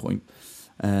 At one point,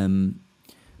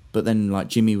 but then like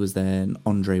Jimmy was there and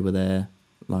Andre were there.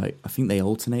 like, I think they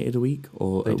alternated a week,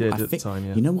 or They did I at the think, time,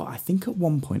 yeah. You know what? I think at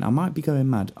one point, I might be going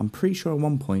mad. I'm pretty sure at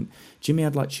one point, Jimmy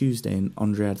had like Tuesday and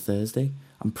Andre had Thursday.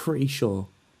 I'm pretty sure.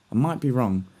 I might be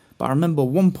wrong, but I remember at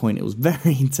one point it was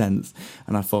very intense,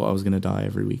 and I thought I was going to die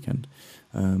every weekend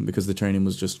because the training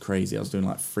was just crazy. I was doing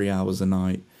like 3 hours a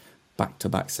night,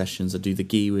 back-to-back sessions. I'd do the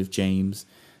gi with James.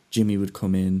 Jimmy would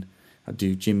come in. I'd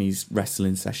do Jimmy's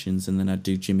wrestling sessions, and then I'd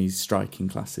do Jimmy's striking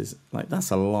classes. Like,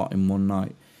 that's a lot in one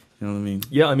night. You know what I mean?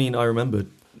 Yeah, I mean, I remember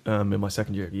in my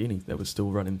second year of uni, there was still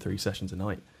running 3 sessions a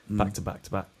night, back to back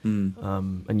to back.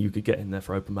 And you could get in there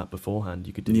for open mat beforehand.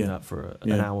 You could do that for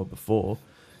an hour before.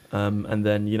 And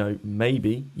then, you know,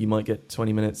 maybe you might get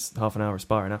 20 minutes, half an hour of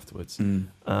sparring afterwards.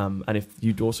 And if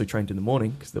you'd also trained in the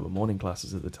morning, because there were morning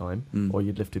classes at the time, or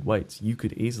you'd lifted weights, you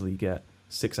could easily get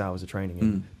 6 hours of training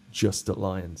in just at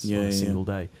Lions on a single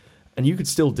day. And you could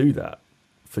still do that,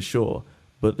 for sure.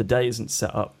 But the day isn't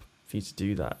set up for you to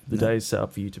do that. The day is set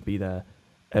up for you to be there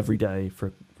every day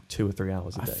for 2 or 3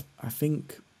 hours a day. I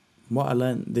think what I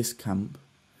learned this camp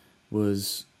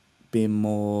was being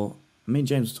more... Me and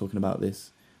James were talking about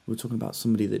this. We were talking about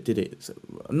somebody that did it.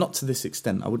 Not to this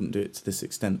extent. I wouldn't do it to this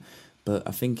extent. But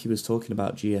I think he was talking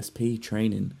about GSP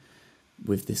training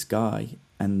with this guy.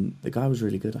 And the guy was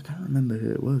really good. I can't remember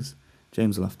who it was.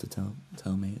 James will have to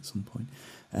tell me at some point.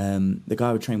 The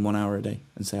guy would train 1 hour a day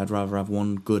and say, I'd rather have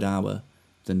 1 good hour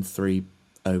than 3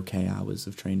 okay hours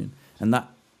of training. And that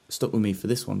stuck with me for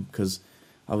this one, because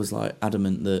I was like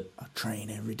adamant that I train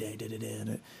every day,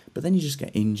 but then you just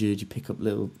get injured, you pick up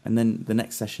little, and then the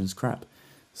next session's crap.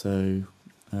 So,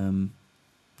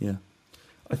 yeah.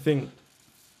 I think,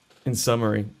 in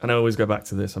summary, and I always go back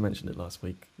to this, I mentioned it last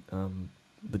week,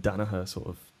 the Danaher sort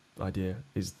of idea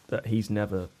is that he's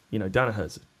never, you know,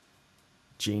 Danaher's a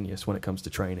genius when it comes to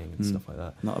training and stuff like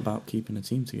that. Not about keeping a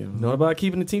team together. Not about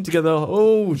keeping a team together.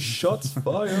 Oh, shots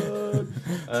fired.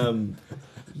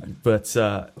 But,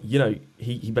 you know,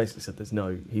 he basically said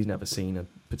he's never seen a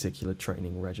particular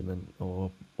training regimen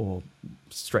or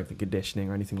strength and conditioning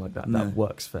or anything like that that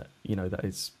works for, you know, that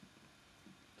is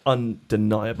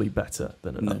undeniably better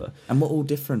than another. No. And we're all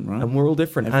different, right? And we're all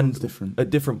different. Everyone's and different.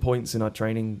 At different points in our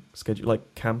training schedule,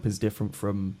 like camp is different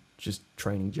from just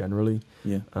training generally.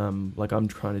 Yeah. Like I'm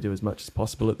trying to do as much as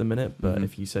possible at the minute, but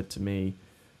if you said to me,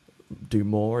 do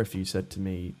more, if you said to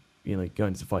me, you know, go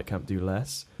into fight camp, do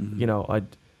less, you know,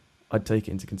 I'd take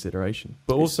it into consideration.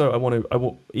 But also I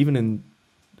want even in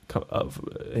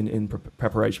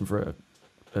preparation for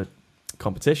a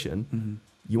competition,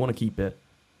 you want to keep it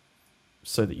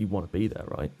so that you want to be there,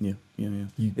 right? Yeah.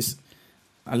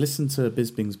 I listened to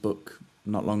Bisping's book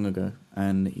not long ago,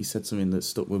 and he said something that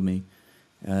stuck with me.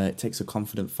 It takes a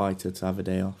confident fighter to have a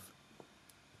day off,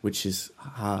 which is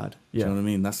hard. Do you know what I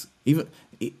mean? That's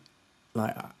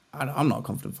I'm not a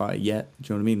confident fighter yet.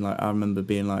 Do you know what I mean? Like, I remember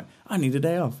being like, I need a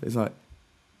day off. It's like,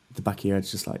 the back of your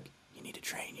head's just like, you need to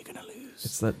train, you're going to lose.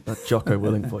 It's that Jocko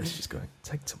Willing voice just going,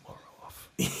 take tomorrow off.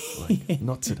 Like,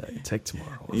 not today, take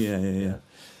tomorrow off. Yeah.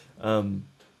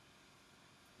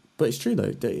 But it's true,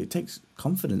 though. It takes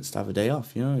confidence to have a day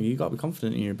off. You know, you got to be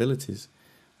confident in your abilities.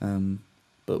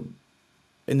 But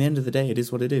in the end of the day, it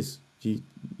is what it is.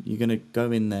 You're going to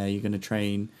go in there, you're going to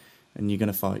train, and you're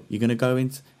going to fight. You're going to go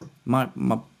into...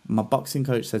 My boxing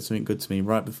coach said something good to me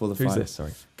right before the fight. Who's this?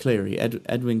 Sorry. Cleary.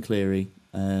 Edwin Cleary,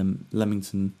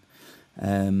 Leamington.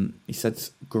 He said,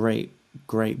 great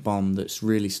bomb that's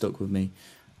really stuck with me.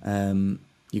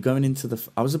 You're going into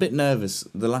I was a bit nervous.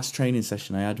 The last training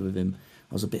session I had with him,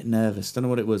 I was a bit nervous. Don't know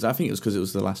what it was. I think it was because it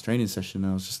was the last training session.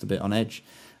 I was just a bit on edge.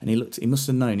 And he must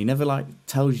have known. He never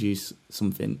tells you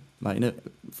something,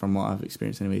 from what I've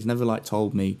experienced anyway. He's never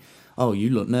told me, oh,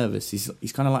 you look nervous.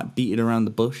 He's kind of beating around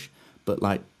the bush, but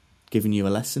giving you a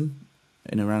lesson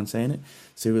in around saying it.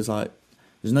 So he was like,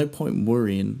 there's no point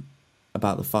worrying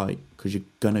about the fight because you're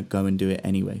going to go and do it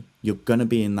anyway. You're going to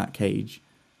be in that cage.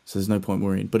 So there's no point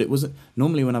worrying. But it wasn't...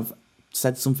 Normally when I've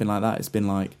said something like that, it's been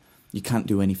like, you can't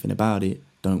do anything about it.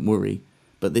 Don't worry.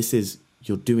 But this is,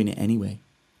 you're doing it anyway.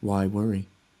 Why worry?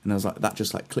 And I was like, that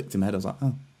just clicked in my head. I was like,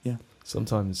 oh, yeah.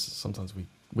 Sometimes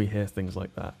we hear things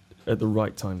like that at the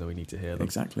right time that we need to hear them.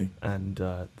 Exactly. And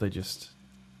they just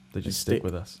stick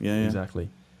with us. Yeah. Exactly.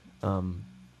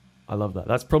 I love that.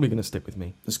 That's probably going to stick with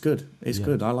me. It's good. It's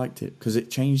good. I liked it because it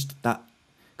changed that.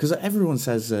 Because everyone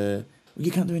says,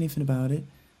 you can't do anything about it.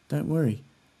 Don't worry.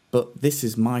 But this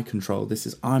is my control.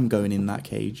 I'm going in that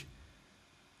cage.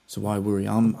 So why worry?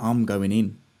 I'm going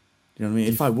in. You know what I mean?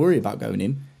 If I worry about going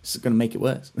in, it's going to make it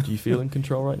worse. Do you feel in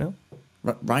control right now?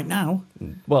 Right now?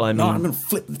 Well, I mean... No, I'm going to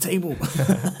flip the table.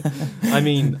 I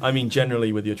mean,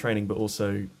 generally with your training, but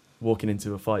also walking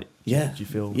into a fight. Yeah. Did you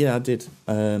feel... Yeah, I did.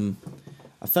 I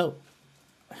felt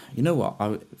you know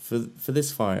what? For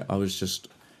this fight, I was just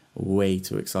way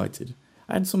too excited.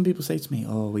 I had some people say to me,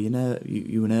 "Oh, well,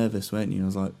 you were nervous, weren't you?" I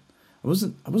was like, I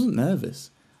wasn't nervous.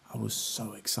 I was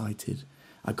so excited.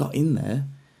 I got in there,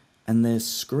 and there's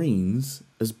screens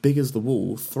as big as the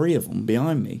wall, 3 of them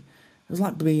behind me. It was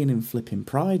like being in flipping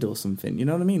Pride or something. You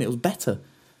know what I mean? It was better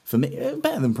for me,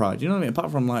 better than Pride. You know what I mean?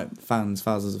 Apart from like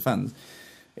thousands of fans.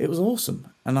 It was awesome.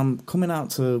 And I'm coming out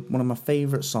to one of my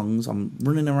favourite songs. I'm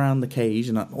running around the cage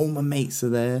and all my mates are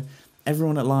there.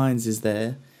 Everyone at Lions is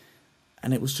there.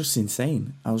 And it was just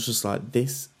insane. I was just like,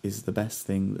 this is the best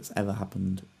thing that's ever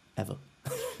happened, ever.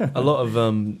 A lot of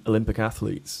Olympic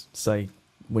athletes say,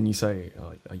 when you say,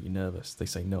 oh, are you nervous? They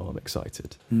say, no, I'm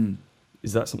excited.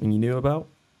 Is that something you knew about?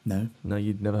 No. No,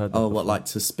 you'd never heard that Oh, before? what, like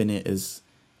to spin it as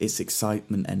it's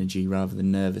excitement energy rather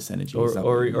than nervous energy?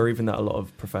 Or even that a lot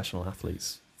of professional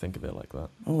athletes think of it like that.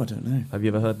 Oh, I don't know. Have you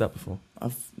ever heard that before?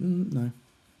 No.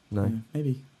 No? Yeah,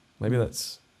 maybe. Maybe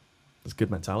that's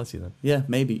good mentality then. Yeah,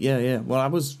 maybe. Yeah. Well, I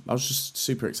was just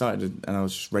super excited and I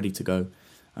was just ready to go.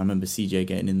 I remember CJ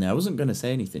getting in there. I wasn't going to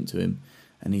say anything to him,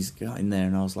 and he's got in there,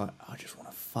 and I was like, I just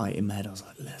want to fight in my head. I was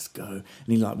like, let's go. And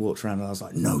he like walked around, and I was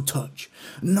like, no touch.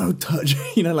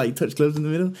 You know, like touch gloves in the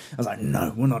middle. I was like,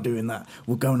 no, we're not doing that.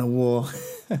 We're going to war.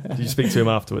 Did you speak to him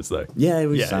afterwards though? Yeah, it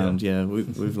was sound. Yeah,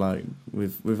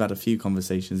 we've had a few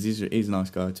conversations. He's a nice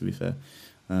guy, to be fair.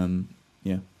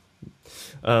 Yeah.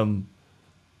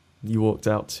 You walked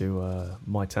out to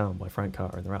My Town by Frank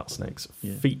Carter and the Rattlesnakes.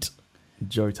 Yeah. Feat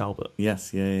Joe Talbot.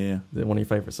 Yes, yeah. One of your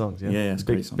favourite songs, yeah? Yeah, it's a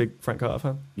great song. Big Frank Carter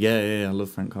fan? Yeah, I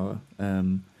love Frank Carter.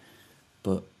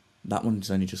 But that one's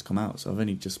only just come out, so I've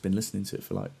only just been listening to it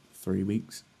for like 3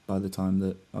 weeks by the time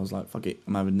that I was like, fuck it,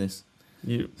 I'm having this.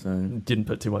 You So didn't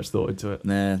put too much thought into it.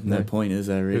 no No. point, is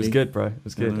there really? It was good, bro. It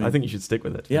was You know good. what I I mean? think you should stick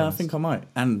with it. to be Yeah, I honest. think I might.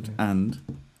 And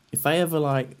if I ever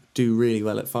like do really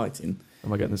well at fighting,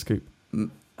 Am I getting the scoop?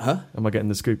 huh? Am I getting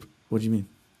the scoop? What do you mean?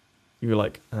 You were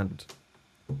like, and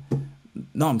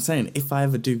No, I'm saying if I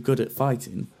ever do good at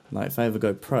fighting, like if I ever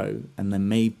go pro, and then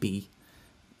maybe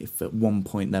if at one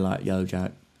point they're like, yo,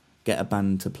 Jack, get a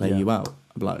band to play Yeah. you out,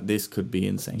 I'd be like, this could be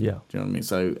insane. Yeah. Do you know what I mean?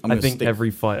 So I think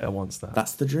every fighter wants that.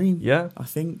 that's the dream. Yeah? I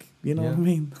think, you know Yeah. what I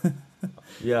mean?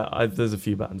 Yeah, there's a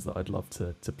few bands that I'd love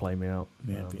to play me out.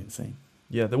 Yeah, it'd be insane.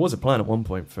 Yeah, there was a plan at one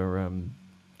point for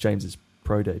James's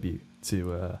pro debut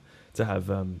to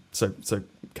have so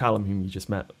Callum, whom you just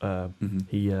met,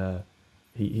 Mhm.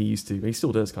 he used to, he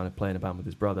still does kind of play in a band with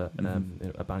his brother, in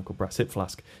a band called Brass Hip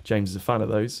Flask. James is a fan of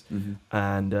those,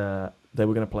 and they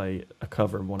were going to play a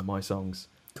cover of one of my songs,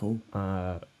 Cool.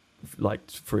 like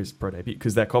for his pro debut,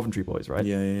 because they're Coventry boys, right?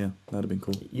 Yeah. That'd have been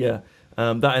cool. Yeah,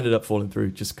 that ended up falling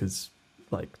through just because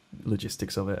like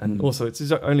logistics of it, and Mm. also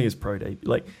only his pro debut.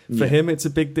 Like for Yeah. him, it's a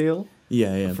big deal.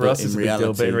 Yeah. For us, it's a big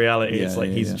deal, but in reality, it's yeah, like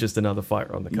yeah, he's yeah. just another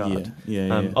fighter on the card.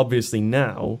 Yeah. Obviously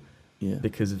now, Yeah.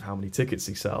 because of how many tickets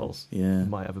he sells, Yeah. he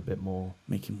might have a bit more.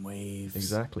 Making waves.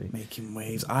 Exactly. Making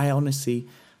waves. I honestly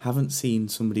haven't seen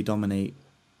somebody dominate.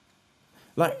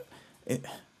 Like,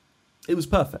 It was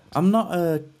perfect. I'm not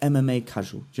a MMA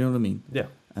casual. Do you know what I mean? Yeah.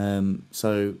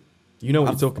 So You know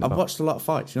what I've, you're talking I've about. watched a lot of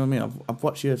fights. You know what I mean? I've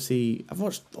watched UFC. I've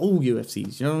watched all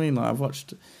UFCs. You know what I mean? Like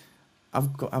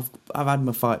I've had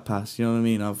my fight pass. You know what I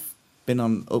mean? I've been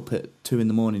up at 2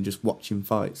 a.m. just watching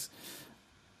fights.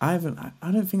 I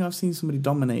don't think I've seen somebody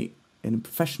dominate in a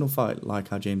professional fight like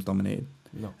how James dominated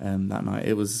No. that night.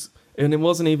 It was And it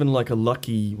wasn't even like a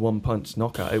lucky one-punch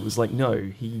knockout. It was like, no,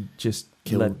 he just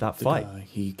killed led that the fight. guy.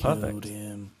 He killed Perfect.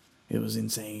 him. It was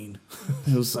insane.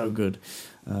 It was so good.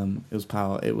 It was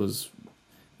power. It was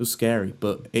scary,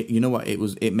 but you know what?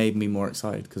 It made me more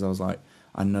excited because I was like,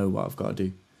 I know what I've got to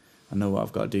do. I know what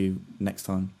I've got to do next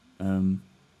time.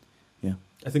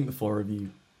 I think the 4 of you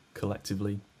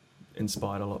collectively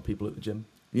inspired a lot of people at the gym.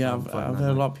 Yeah, Fighting I've that heard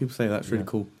a night. lot of people say that's really Yeah.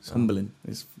 cool. It's humbling.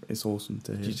 It's awesome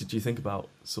to hear. Do you think about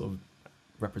sort of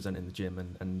representing the gym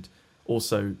and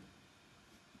also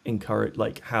encourage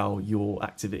like how your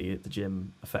activity at the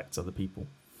gym affects other people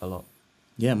a lot?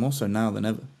 Yeah, more so now than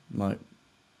ever. Like,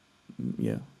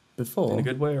 yeah, before In a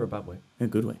good way or a bad way? in a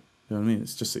good way. You know what I mean?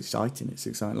 It's just exciting. It's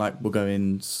exciting. Like we're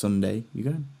going Sunday. You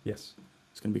going? Yes.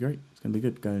 It's gonna be great. It's gonna be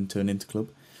good going to an interclub.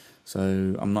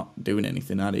 So I'm not doing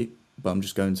anything at it, but I'm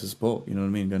just going to support. You know what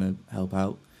I mean? Going to help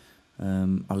out.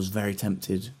 I was very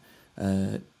tempted.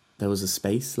 There was a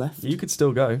space left. You could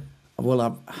still go.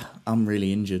 Well, I'm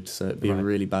really injured, so it'd be a Right.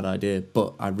 really bad idea.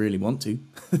 But I really want to.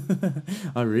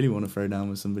 I really want to throw down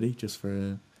with somebody just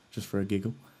for a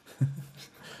giggle.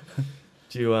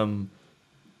 Do you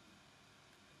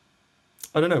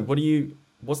I don't know,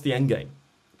 what's the end game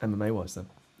MMA wise then?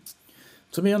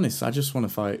 To be honest, I just want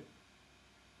to fight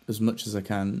as much as I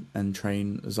can and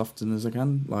train as often as I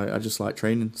can. Like, I just like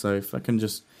training. So if I can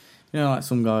just, like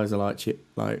some guys are like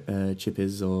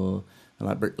chippies or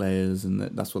like bricklayers, and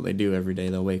that's what they do every day.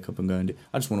 They'll wake up and go and do.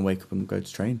 I just want to wake up and go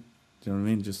to train. Do you know what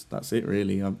I mean? Just that's it,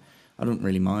 really. I don't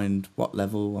really mind what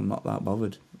level. I'm not that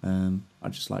bothered. I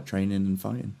just like training and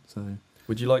fighting. So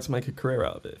Would you like to make a career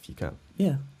out of it if you can?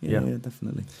 yeah, Yeah.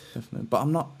 definitely. But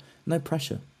I'm not. No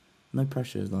pressure. Like,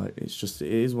 it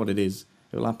is what it is.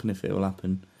 It will happen if it will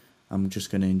happen. I'm just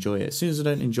going to enjoy it. As soon as I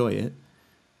don't enjoy it,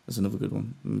 that's another good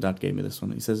one. My dad gave me this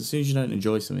one. He says, as soon as you don't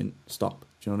enjoy something, stop.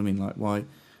 Do you know what I mean? Like,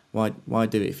 why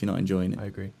do it if you're not enjoying it? I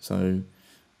agree. So,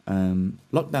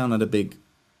 lockdown had a big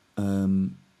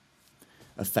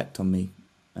effect on me,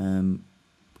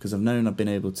 because I've known I've been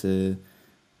able to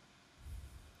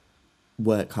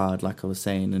work hard, like I was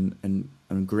saying,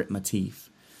 and grit my teeth.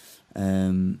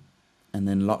 And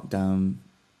then lockdown,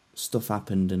 stuff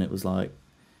happened, and it was like,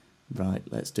 right,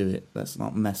 let's do it. Let's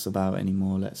not mess about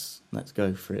anymore. Let's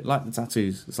go for it. Like the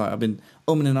tattoos. It's like I've been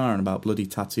umming and ahhing about bloody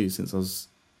tattoos since I was,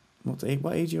 what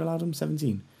age are you allowed them?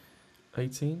 17?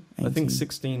 18? I think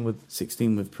 16 with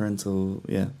 16 with parental,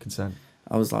 consent.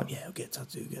 I was like, yeah, I'll get a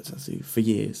tattoo for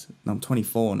years. And I'm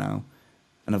 24 now,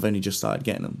 and I've only just started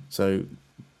getting them. So,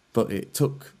 but it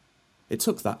took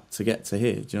that to get to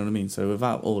here. Do you know what I mean? So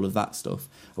without all of that stuff,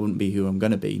 I wouldn't be who I'm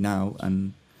going to be now.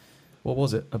 And what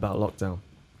was it about lockdown?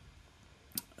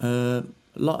 a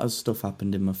lot of stuff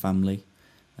happened in my family,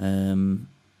 and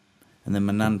then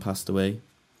my nan passed away.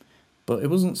 But it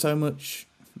wasn't so much.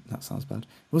 That sounds bad.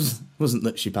 It wasn't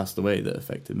that she passed away that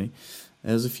affected me.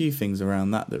 There was a few things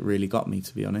around that really got me,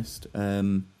 to be honest.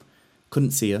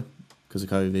 Couldn't see her because of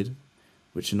COVID,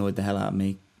 which annoyed the hell out of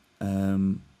me.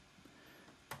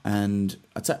 And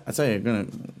I tell you,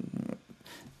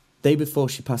 day before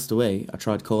she passed away, I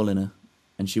tried calling her,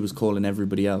 and she was calling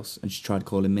everybody else, and she tried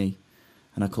calling me.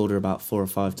 And I called her about 4 or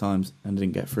 5 times and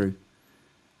didn't get through.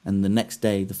 And the next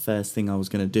day, the first thing I was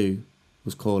going to do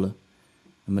was call her.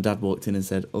 And my dad walked in and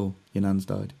said, "Oh, your nan's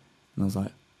died." And I was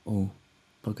like, "Oh,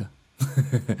 bugger."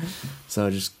 So I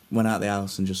just went out the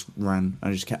house and just ran.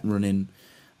 I just kept running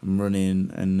and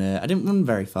running. And I didn't run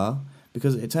very far,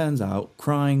 because it turns out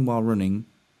crying while running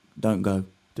don't go.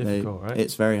 Difficult, right?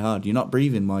 It's very hard. You're not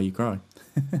breathing while you cry.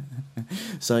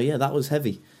 So yeah, that was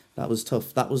heavy. That was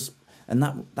tough. That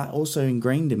also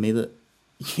ingrained in me that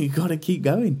you got to keep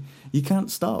going. You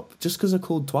can't stop. Just because I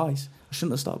called twice, I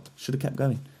shouldn't have stopped. Should have kept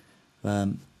going.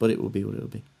 But it will be what it will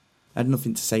be. I had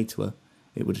nothing to say to her.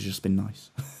 It would have just been nice.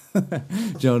 Do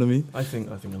you know what I mean? I think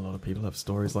a lot of people have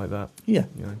stories like that. Yeah.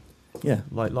 You know, Yeah.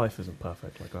 like life isn't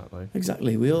perfect like that, though.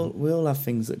 Exactly. We all have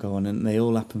things that go on, and they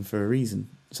all happen for a reason.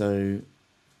 So,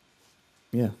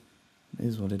 yeah, it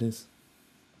is what it is.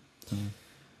 So.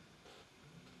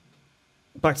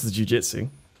 Back to the jiu-jitsu.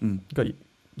 Got you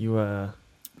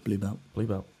Blue belt. blue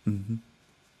belt. Mm-hmm.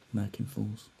 American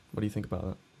Falls. What do you think about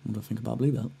that? What do I think about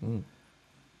blue belt?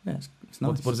 Yeah, it's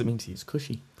nice. What does it mean to you? It's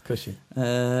cushy. Cushy.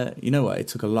 You know what? It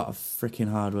took a lot of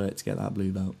freaking hard work to get that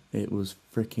blue belt. It was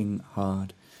freaking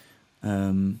hard.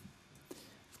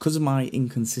 Because of my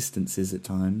inconsistencies at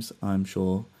times, I'm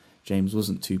sure James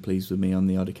wasn't too pleased with me on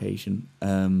the odd occasion.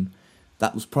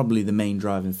 That was probably the main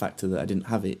driving factor that I didn't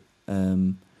have it.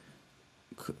 And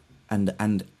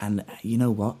you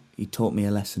know what? He taught me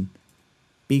a lesson.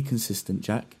 Be consistent,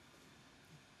 Jack.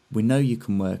 We know you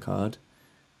can work hard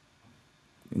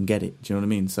and get it. Do you know what I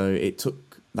mean? So it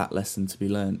took that lesson to be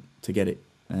learnt to get it,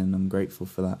 and I'm grateful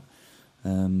for that.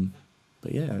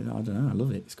 But yeah, I don't know. I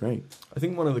love it. It's great. I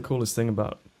think one of the coolest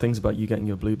things about you getting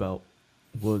your blue belt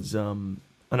was, and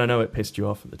I know it pissed you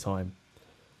off at the time,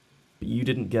 but you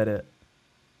didn't get it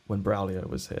when Braulio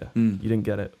was here. You didn't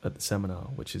get it at the seminar,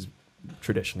 which is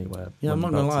traditionally where. Yeah, I'm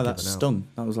when not the gonna lie. belts are That given out. stung.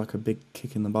 That was like a big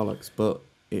kick in the bollocks. But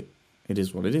it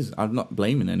is what it is. I'm not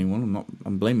blaming anyone.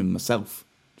 I'm blaming myself.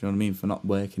 Do you know what I mean? For not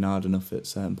working hard enough at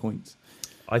certain points.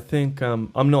 I think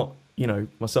I'm not,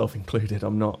 myself included,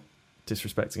 I'm not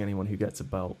disrespecting anyone who gets a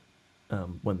belt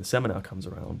when the seminar comes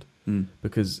around,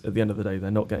 because at the end of the day,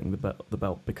 they're not getting the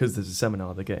belt because there's a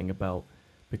seminar. They're getting a belt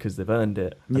because they've earned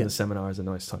it, and the seminar is a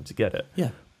nice time to get it. Yeah.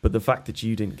 But the fact that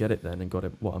you didn't get it then and got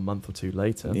it, a month or two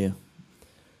later? Yeah.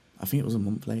 I think it was a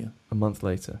month later. A month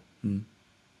later.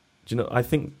 Do you know, I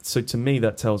think, so to me,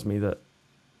 that tells me that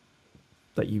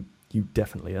you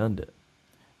definitely earned it.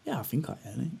 Yeah, I think I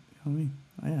earned it. You know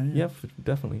what I mean? Yeah,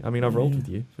 definitely. I mean, I've rolled with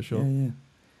you, for sure. Yeah.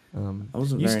 I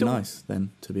wasn't very nice then,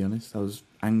 to be honest. I was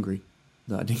angry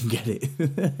that I didn't get it.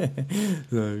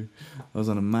 So I was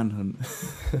on a manhunt.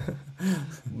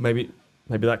 Maybe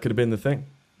that could have been the thing.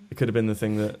 It could have been the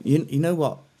thing that... You know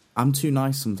what? I'm too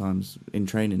nice sometimes in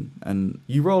training, and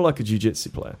you roll like a jiu-jitsu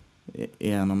player.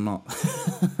 Yeah, and I'm not.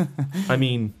 I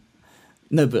mean,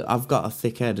 No, but I've got a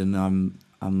thick head, and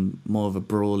I'm more of a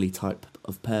brawly type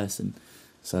of person.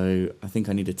 So I think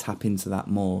I need to tap into that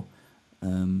more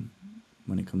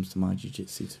when it comes to my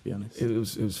jiu-jitsu, to be honest. it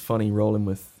was funny rolling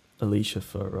with Alicia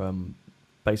for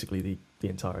basically the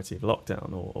entirety of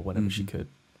lockdown or whenever she could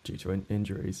due to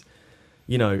injuries.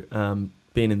 You know,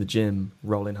 being in the gym,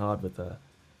 rolling hard with her,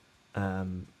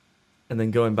 and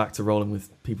then going back to rolling with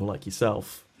people like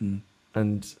yourself.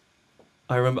 And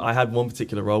I remember I had one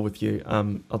particular roll with you.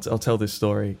 I'll tell this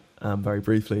story very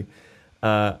briefly.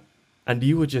 And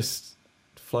you were just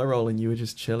flow rolling. You were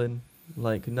just chilling,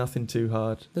 like nothing too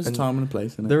hard. There's a time and a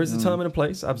place, isn't it? There is a time and a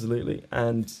place, absolutely.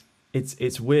 And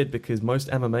it's weird because most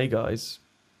MMA guys,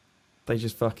 they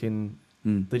just fucking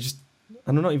they just.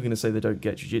 And I'm not even going to say they don't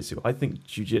get jiu-jitsu. I think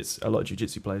a lot of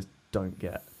jiu-jitsu players don't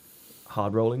get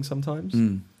hard rolling sometimes.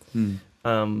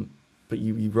 But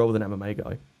you roll with an MMA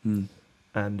guy,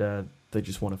 and they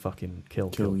just want to fucking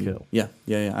kill. Yeah.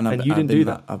 And you didn't do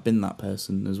that. I've been that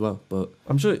person as well, but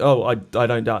I'm sure. Oh, I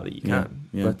don't doubt that you can.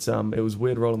 Yeah. But it was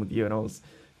weird rolling with you, and I was,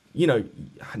 you know,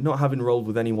 not having rolled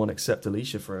with anyone except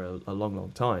Alicia for a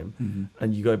long time,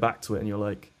 and you go back to it, and you're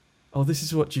like, oh, this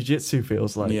is what jiu-jitsu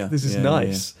feels like. Yeah, this is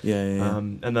nice. Yeah.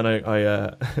 And then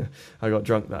I I got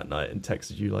drunk that night and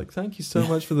texted you like, thank you so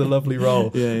much for the lovely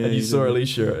roll. And you saw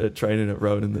Alicia at training at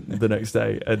Ronin the next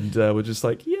day, and we're just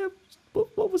like, yeah,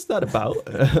 what was that about?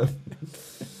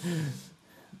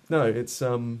 No, it's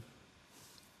when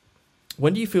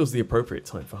do you feel is the appropriate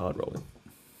time for hard rolling?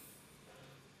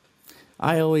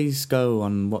 I always go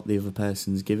on what the other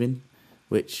person's giving,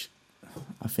 which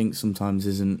I think sometimes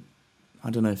isn't. I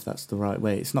don't know if that's the right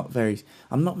way. It's not very.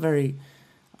 I'm not very.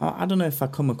 I don't know if I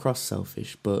come across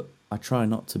selfish, but I try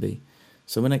not to be.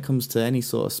 So when it comes to any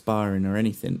sort of sparring or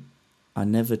anything, I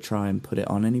never try and put it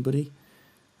on anybody.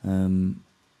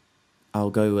 I'll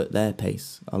go at their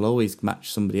pace. I'll always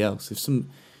match somebody else. If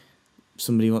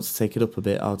somebody wants to take it up a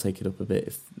bit, I'll take it up a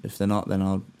bit. If they're not, then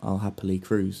I'll happily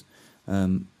cruise.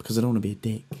 Because I don't want to be a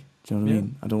dick. Do you know what I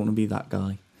mean? I don't want to be that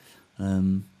guy.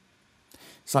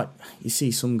 It's like you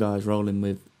see some guys rolling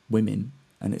with women,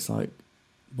 and it's like,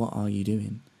 what are you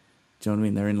doing? Do you know what I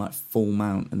mean? They're in like full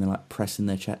mount and they're like pressing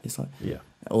their chest. It's like,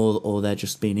 or they're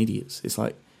just being idiots. It's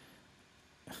like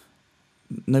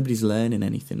nobody's learning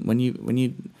anything. When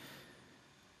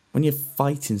you're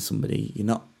fighting somebody, you're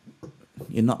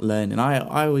not learning.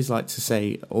 I always like to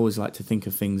think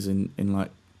of things in like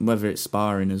whether it's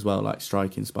sparring as well, like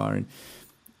striking, sparring.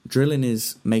 Drilling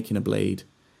is making a blade,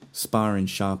 sparring,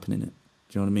 sharpening it.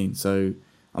 Do you know what I mean? So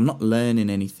I'm not learning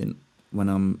anything when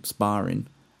I'm sparring.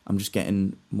 I'm just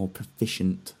getting more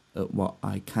proficient at what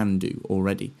I can do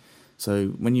already. So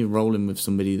when you're rolling with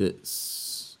somebody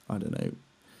that's, I don't know,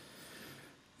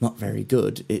 not very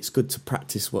good, it's good to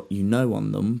practice what you know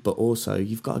on them, but also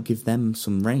you've got to give them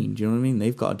some range. You know what I mean?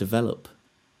 They've got to develop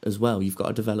as well. You've got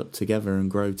to develop together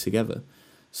and grow together.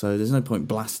 So there's no point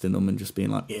blasting them and just being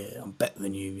like, yeah, I'm better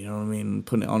than you, you know what I mean?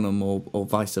 Putting it on them or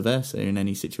vice versa in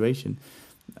any situation.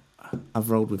 I've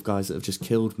rolled with guys that have just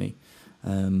killed me.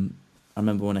 I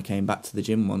remember when I came back to the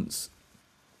gym once,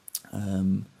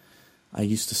 I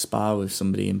used to spar with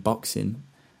somebody in boxing,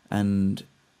 and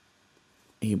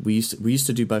we used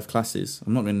to do both classes.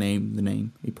 I'm not going to name the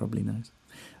name, he probably knows.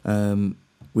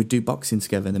 We'd do boxing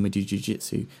together, and then we'd do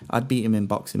jiu-jitsu. I'd beat him in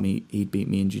boxing, he'd beat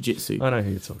me in jiu-jitsu. I know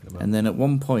who you're talking about. And then at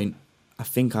one point, I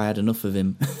think I had enough of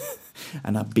him,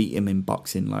 and I beat him in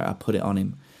boxing. Like, I put it on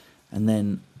him. And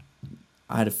then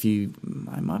I had it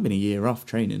might have been a year off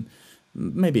training,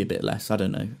 maybe a bit less, I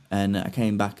don't know. And I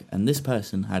came back, and this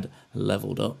person had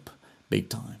leveled up big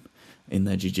time in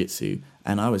their jiu-jitsu.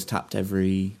 And I was tapped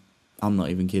every, I'm not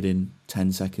even kidding,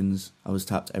 10 seconds. I was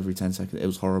tapped every 10 seconds. It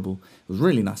was horrible. It was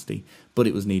really nasty, but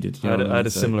it was needed. I had a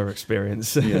similar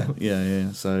experience.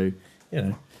 Yeah. So, you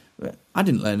know, I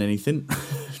didn't learn anything.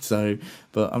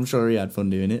 But I'm sure he had fun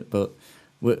doing it. But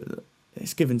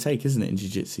it's give and take, isn't it, in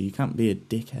jiu-jitsu? You can't be a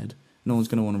dickhead. No one's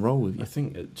going to want to roll with you. I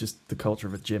think just the culture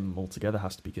of a gym altogether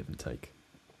has to be give and take.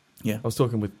 Yeah. I was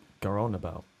talking with Garon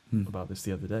about this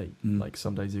the other day. Like,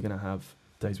 some days you're going to have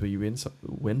days where you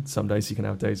win. Some days you can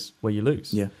have days where you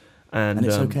lose. Yeah. And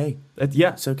it's okay.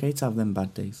 Yeah. It's okay to have them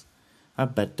bad days. I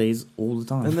have bad days all the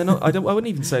time. And they're not, I wouldn't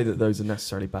even say that those are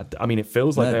necessarily bad. I mean, it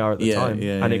feels like they are at the time.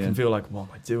 And it can feel like, what am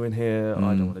I doing here? I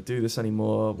don't want to do this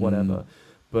anymore, whatever.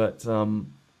 But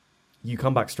you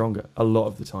come back stronger a lot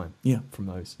of the time from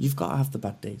those. You've got to have the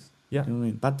bad days. Yeah. You know what I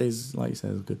mean? Bad days, like you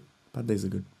said, are good. Bad days are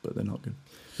good, but they're not good.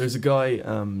 There's a guy,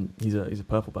 he's a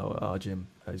purple belt at our gym.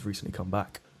 He's recently come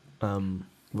back.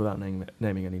 Without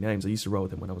naming any names, I used to roll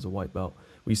with him when I was a white belt.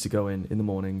 We used to go in the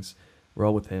mornings,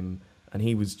 roll with him, and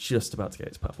he was just about to get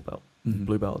his purple belt, Mhm.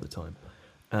 blue belt at the time.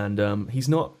 And he's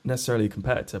not necessarily a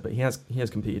competitor, but he has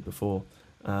competed before.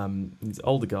 He's an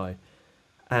older guy,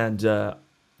 and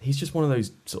he's just one of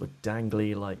those sort of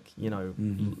dangly, like,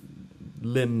 Mhm.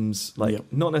 limbs, like Yep.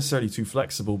 not necessarily too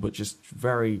flexible, but just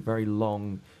very, very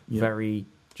long, Yep. very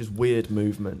just weird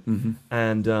movement. Mhm.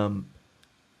 And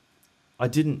I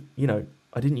didn't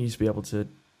used to be able to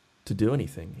do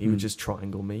anything. He would just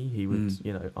triangle me. He would,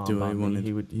 Do what armbar he me. wanted.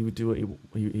 He would do what he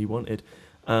wanted.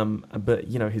 But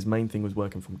his main thing was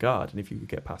working from guard, and if you could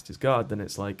get past his guard, then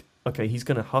it's like, okay, he's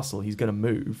going to hustle, he's going to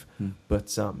move, Mm.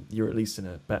 but you're at least in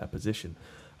a better position.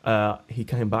 He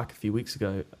came back a few weeks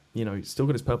ago. He's still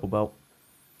got his purple belt,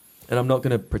 and I'm not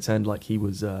going to pretend like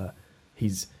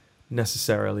he's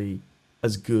necessarily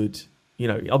as good.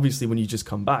 Obviously, when you just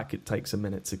come back, it takes a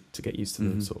minute to get used to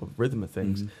the Mhm. sort of rhythm of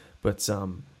things. Mhm. But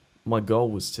my goal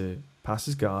was to pass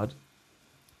his guard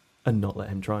and not let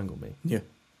him triangle me. Yeah.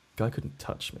 Guy couldn't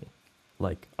touch me.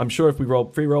 Like, I'm sure if we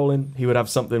rolled free rolling, he would have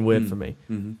something weird for me.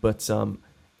 Mhm. But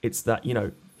it's that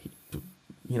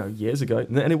years ago,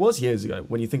 and it was years ago.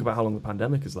 When you think about how long the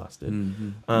pandemic has lasted,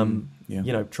 Mhm.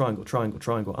 Yeah. triangle,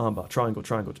 armbar, triangle,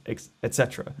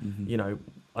 etc. Mhm.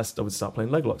 I would start playing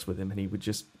leg locks with him, and he would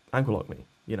just ankle lock me,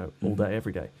 all Mhm. day,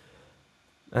 every day.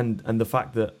 And the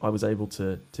fact that I was able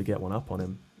to get one up on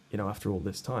him, after all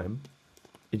this time,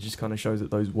 it just kind of shows that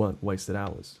those weren't wasted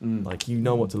hours. Mm. Like,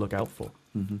 what to look out for.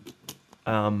 Mhm.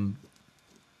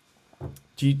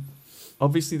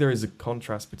 Obviously there is a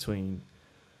contrast between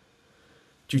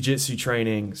jiu-jitsu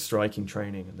training, striking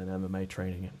training, and then MMA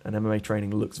training. And MMA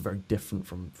training looks very different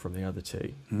from the other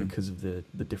two because of the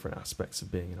different aspects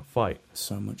of being in a fight.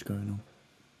 So much going on.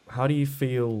 How do you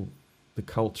feel the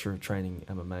culture of training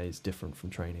MMA is different from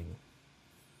training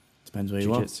Depends where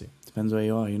you are. jiu-jitsu? Depends where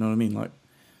you are. You know what I mean? Like,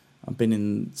 I've been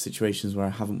in situations where I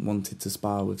haven't wanted to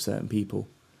spar with certain people,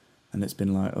 and it's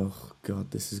been like, oh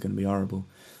god, this is going to be horrible.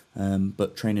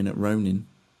 But training at Ronin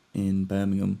in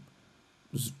Birmingham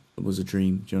was a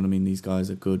dream. Do you know what I mean? These guys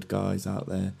are good guys out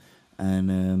there,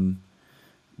 and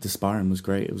the sparring was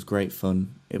great. It was great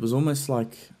fun. It was almost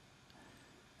like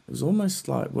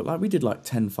we did like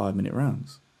 10 5-minute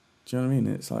rounds. Do you know what I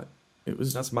mean? It's like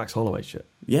That's Max Holloway shit.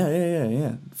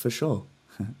 yeah, for sure,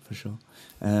 for sure.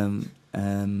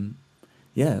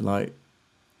 Yeah, like,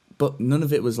 but none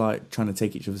of it was like trying to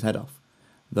take each other's head off.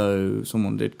 Though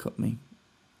someone did cut me,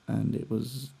 and it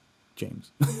was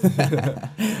James.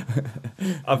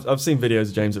 I've seen videos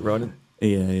of James at Ronin.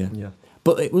 Yeah.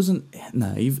 But it wasn't.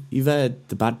 No, you've heard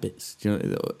the bad bits. Do you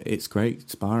know, it's great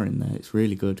sparring there. It's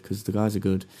really good because the guys are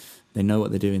good. They know what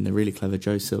they're doing. They're really clever.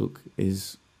 Joe Silk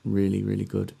is really, really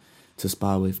good to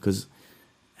spar with because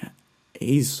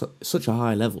he's such a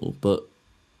high level, but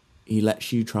he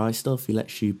lets you try stuff. He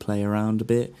lets you play around a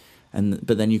bit,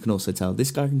 but then you can also tell this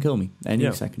guy can kill me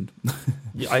any second.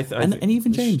 Yeah, and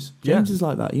even James yeah. is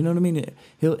like that. You know what I mean?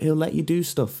 He'll let you do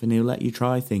stuff and he'll let you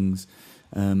try things,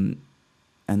 but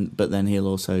then he'll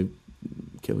also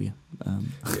kill you.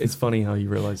 It's funny how you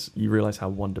realize how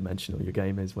one dimensional your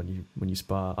game is when you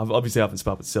spar. I haven't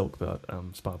sparred with Silk, but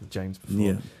sparred with James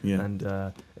before. Yeah.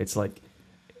 And it's like,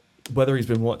 whether he's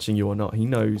been watching you or not, he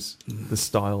knows the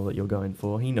style that you're going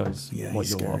for. He knows what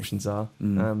your scary. options are,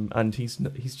 and he's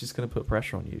just going to put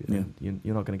pressure on you, and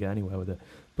you're not going to get anywhere with it.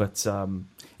 But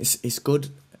it's good.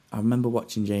 I remember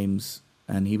watching James,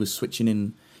 and he was switching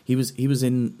in. He had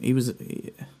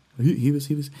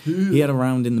a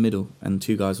round in the middle, and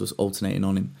two guys was alternating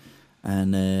on him,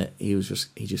 and he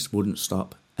just wouldn't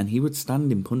stop, and he would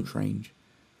stand in punch range,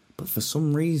 but for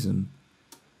some reason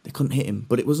they couldn't hit him.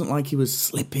 But it wasn't like he was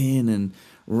slipping and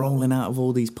rolling out of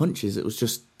all these punches. It was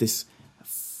just this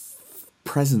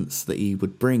presence that he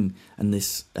would bring, and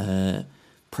this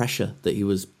pressure that he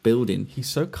was building. he's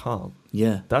so calm.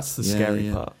 Yeah, That's the scary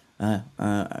part.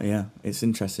 yeah, it's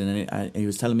interesting, and he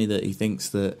was telling me that he thinks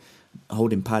that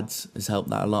holding pads has helped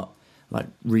that a lot, like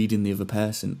reading the other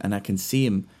person, and I can see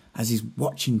him as he's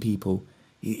watching people.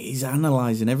 He's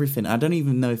analysing everything. I don't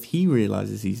even know if he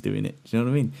realises he's doing it. Do you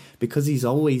know what I mean? Because he's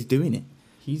always doing it.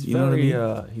 He's You know what I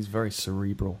very he's very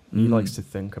cerebral. He likes to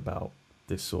think about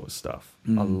this sort of stuff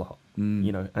a lot.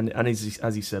 And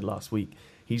as he said last week,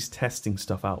 he's testing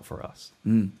stuff out for us.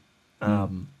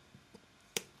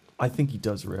 I think he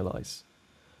does realise,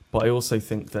 but I also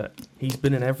think that he's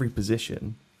been in every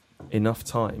position enough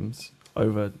times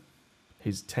over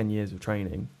his 10 years of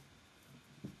training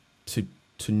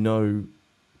to know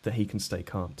that he can stay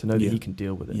calm, to know that he can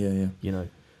deal with it. Yeah.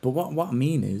 But what I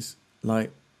mean is,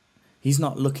 like, he's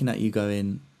not looking at you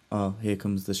going, oh, here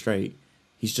comes the straight.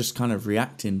 He's just kind of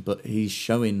reacting, but he's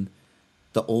showing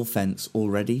the offense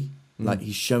already. Like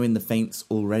he's showing the feints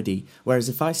already. Whereas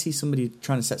if I see somebody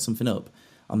trying to set something up,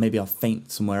 or maybe I'll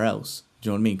feint somewhere else. Do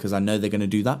you know what I mean? Because I know they're going to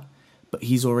do that. But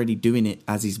he's already doing it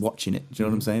as he's watching it. Do you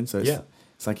know what I'm saying? So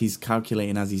it's like he's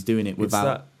calculating as he's doing it without...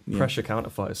 It's that pressure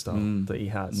counterfire style that he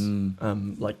has.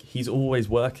 Like he's always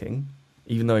working,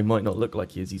 even though he might not look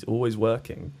like he is. He's always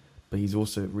working, but he's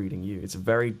also reading you. It's a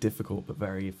very difficult but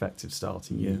very effective style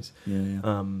to use.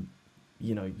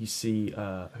 You know, you see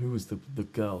who was the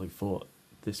girl who fought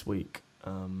this week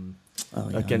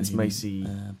against Macy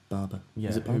Barber. Yeah,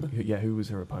 is it Barber? Who was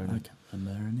her opponent? I can't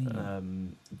remember her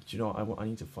name. Do you know what? I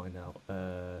need to find out.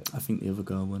 I think the other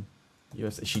girl won.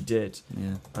 She did.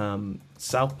 Yeah.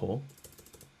 Southpaw.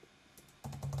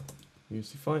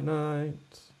 UFC Fight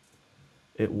Night.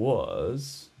 It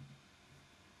was.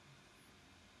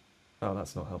 Oh,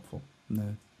 that's not helpful.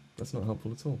 No. That's not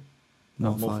helpful at all.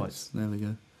 More fights. There we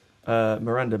go.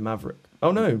 Miranda Maverick.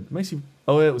 Oh no, Macy.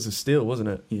 Oh, it was a steal, wasn't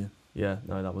it? Yeah. Yeah.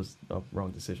 No, that was a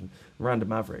wrong decision. Miranda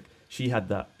Maverick. She had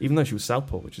that, even though she was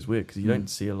southpaw, which is weird because you don't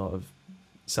see a lot of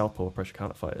southpaw pressure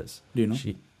counter fighters. Do you not?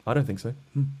 I don't think so.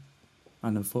 I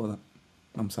never thought of that.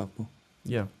 I'm southpaw.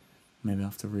 Yeah. Maybe I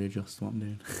have to readjust what I'm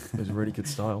doing. It was a really good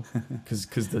style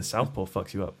because the southpaw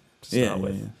fucks you up to start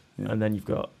with, and then you've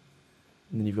got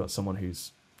someone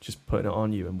who's just putting it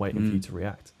on you and waiting for you to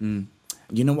react. You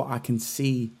know what? I can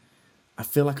see. I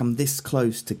feel like I'm this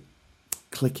close to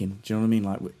clicking. Do you know what I mean?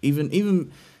 Like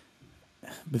even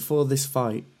before this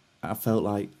fight, I felt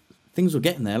like things were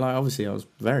getting there. Like obviously, I was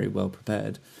very well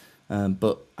prepared,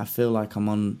 but I feel like I'm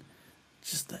on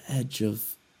just the edge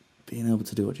of being able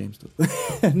to do what James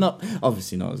does. Not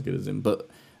obviously not as good as him, but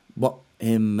what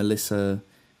him, Melissa,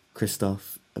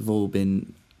 Christoph have all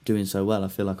been doing so well. I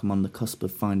feel like I'm on the cusp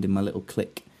of finding my little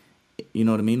click. You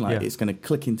know what I mean? Like it's going to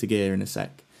click into gear in a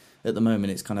sec. At the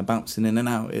moment, it's kind of bouncing in and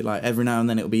out. It like every now and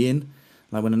then it'll be in.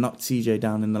 Like when I knocked CJ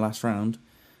down in the last round,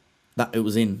 that it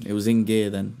was in. It was in gear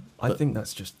then. I think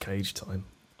that's just cage time.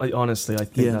 Honestly, I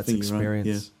think that's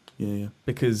experience. Right. Yeah.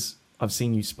 Because I've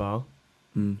seen you spar,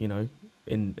 you know,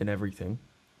 in everything,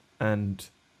 and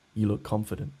you look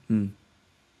confident. And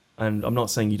I'm not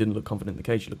saying you didn't look confident in the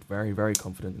cage. You looked very, very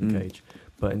confident in the cage.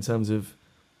 But in terms of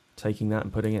taking that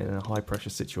and putting it in a high pressure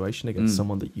situation against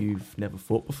someone that you've never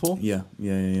fought before,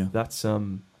 that's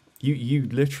you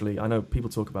literally. I know people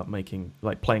talk about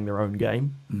playing their own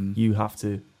game. You have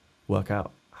to work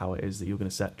out how it is that you're going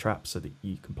to set traps so that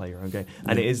you can play your own game.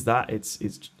 And it is that it's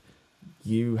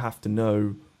you have to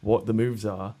know what the moves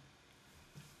are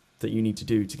that you need to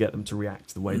do to get them to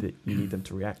react the way that you need them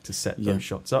to react to set those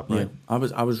shots up, right? Yeah.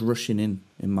 I was rushing in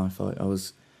my fight. I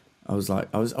was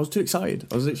too excited.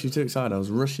 I was literally too excited. I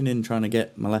was rushing in trying to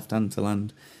get my left hand to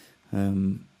land.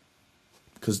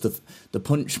 Because the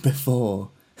punch before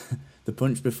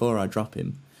I drop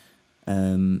him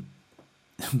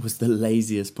was the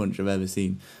laziest punch I've ever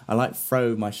seen. I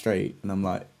throw my straight and I'm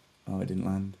like, oh, it didn't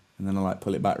land. And then I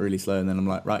pull it back really slow and then I'm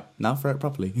like, right, now throw it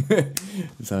properly.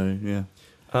 So, yeah.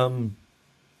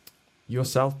 You're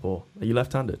southpaw. Are you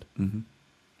left-handed?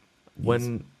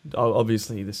 When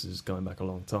obviously this is going back a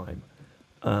long time,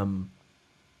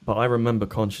 but I remember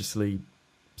consciously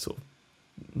sort of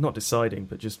not deciding,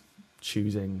 but just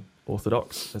choosing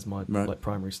orthodox as my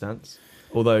primary stance.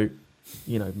 Although,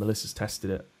 you know, Melissa's tested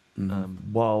it.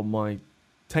 While my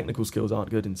technical skills aren't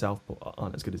as good in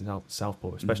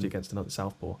southpaw, especially against another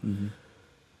southpaw,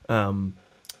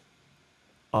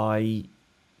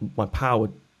 my power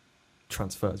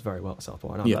transfers very well to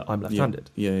southpaw, and I'm left-handed.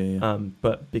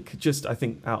 But I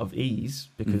think out of ease,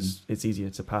 because it's easier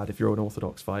to pad if you're an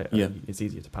orthodox fighter. It's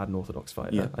easier to pad an orthodox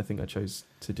fighter. I think I chose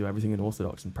to do everything in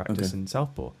orthodox and practice in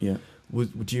southpaw. Do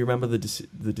you remember the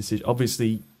decision?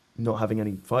 Obviously, not having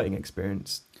any fighting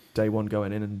experience, day one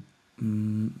going in and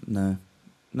no.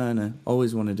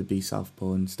 Always wanted to be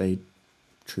southpaw and stayed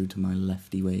true to my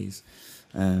lefty ways.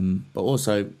 But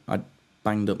also, I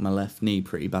banged up my left knee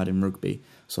pretty bad in rugby.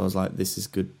 So I was like, this is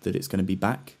good that it's going to be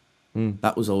back.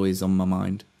 That was always on my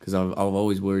mind because I've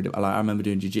always worried. I remember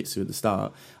doing jiu-jitsu at the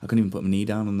start. I couldn't even put my knee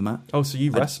down on the mat. Oh, so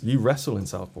you wrestle in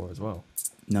southpaw as well?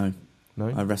 No.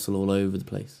 I wrestle all over the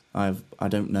place. I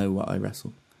don't know what I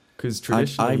wrestle. Because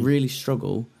traditionally... I really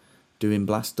struggle doing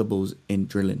blast doubles in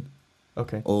drilling.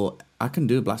 Okay. Or I can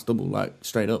do a blast double,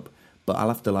 straight up, but I'll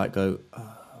have to, go,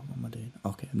 what am I doing?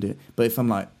 Okay, I'm doing it. But if I'm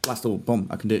blast double, boom,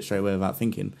 I can do it straight away without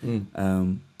thinking.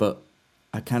 But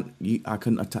I can't. I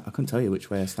couldn't tell you which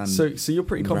way I stand. So you're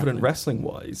pretty confident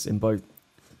wrestling-wise in both,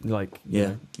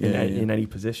 in any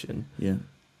position. Yeah.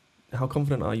 How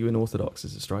confident are you in orthodox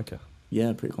as a striker?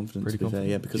 Yeah, pretty confident. To be fair,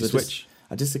 yeah, because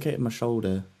I dislocated my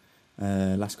shoulder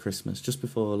last Christmas, just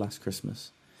before last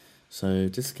Christmas. So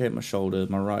dislocated my shoulder,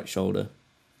 my right shoulder.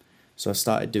 So I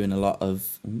started doing a lot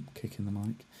of kicking the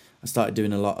mic. I started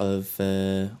doing a lot of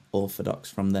orthodox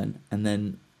from then, and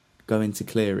then going to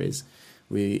Cleary's.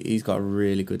 He's got a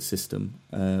really good system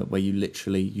where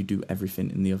you do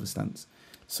everything in the other stance.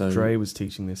 So Dre was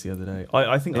teaching this the other day.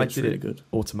 I think I did really it good.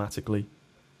 automatically,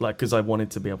 like because I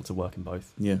wanted to be able to work in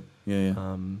both. Yeah.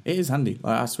 It is handy.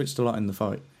 I switched a lot in the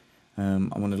fight.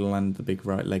 I wanted to land the big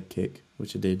right leg kick,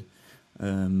 which I did.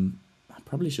 I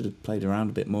probably should have played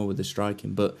around a bit more with the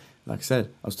striking, but like I said,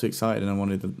 I was too excited and I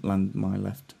wanted to land my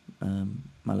left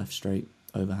straight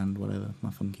overhand, whatever,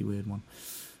 my funky weird one.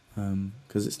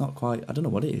 Because it's not quite, I don't know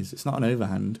what it is. It's not an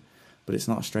overhand, but it's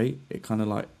not a straight. It kind of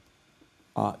like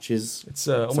arches. It's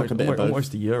almost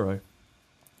a euro.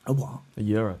 A what? A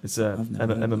euro. It's a I've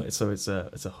never heard of MMA, so it's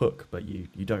a hook, but you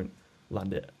don't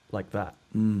land it like that.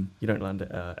 You don't land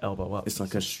it elbow up. It's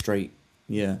like a straight.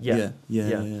 Yeah. Yeah.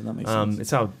 That makes sense.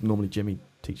 It's how normally Jimmy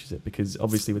teaches it, because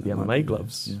obviously with the That might MMA be,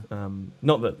 gloves, yeah.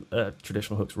 not that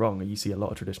traditional hooks wrong. You see a lot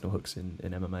of traditional hooks in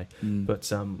MMA, but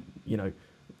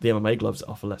the MMA gloves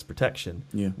offer less protection.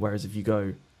 Yeah. Whereas if you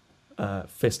go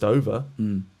fist over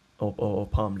or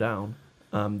palm down,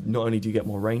 not only do you get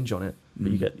more range on it,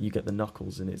 but you get the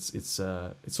knuckles, and it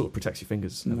sort of protects your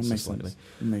fingers That makes slightly. sense.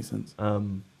 It makes sense.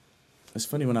 It's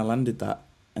funny when I landed that,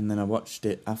 and then I watched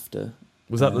it after.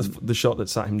 Was that the shot that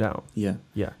sat him down? Yeah.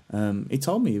 Yeah. He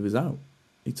told me he was out.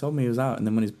 And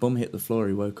then when his bum hit the floor,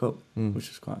 he woke up, which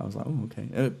was quite. I was like, oh, okay,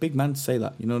 a big man to say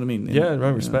that. You know what I mean? Yeah,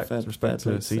 no, respect fair to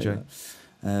CJ.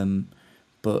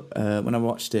 But when I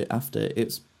watched it after,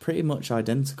 it's pretty much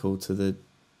identical to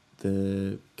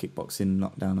the kickboxing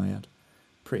knockdown I had.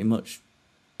 Pretty much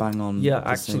bang on. Yeah, the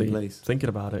actually, same place. thinking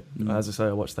about it, as I say,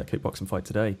 I watched that kickboxing fight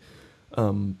today.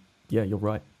 Yeah, you're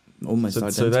right. Almost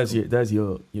identical. So there's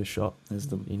your shot. There's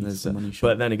the money shot.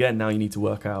 But then again, now you need to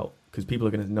work out, because people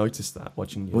are going to notice that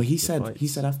watching you. Well, he said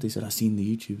after I seen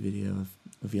the YouTube video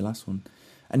of your last one,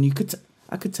 and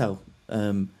I could tell.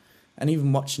 And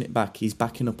even watching it back, he's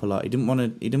backing up a lot. He didn't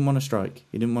want to strike.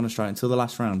 He didn't want to strike until the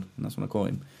last round, and that's when I caught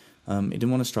him. He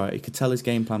didn't want to strike. He could tell his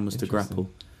game plan was to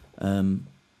grapple.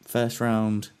 First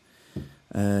round,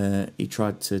 he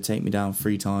tried to take me down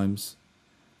 3 times.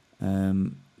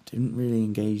 Didn't really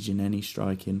engage in any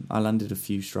striking. I landed a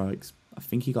few strikes. I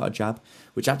think he got a jab,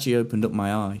 which actually opened up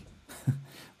my eye.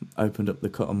 Opened up the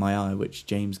cut on my eye, which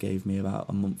James gave me about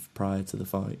a month prior to the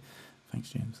fight. Thanks,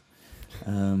 James.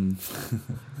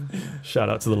 Shout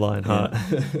out to the Lionheart.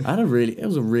 Yeah. It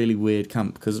was a really weird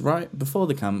camp, because right before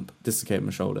the camp, dislocated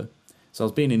my shoulder. So I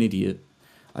was being an idiot.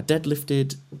 I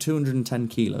deadlifted 210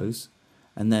 kilos,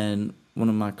 and then one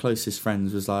of my closest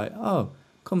friends was like, oh,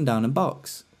 come down and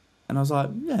box. And I was like,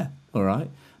 yeah, all right.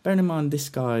 Bearing in mind, this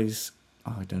guy's,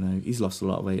 I don't know, he's lost a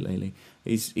lot of weight lately.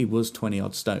 He was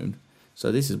 20-odd stone. So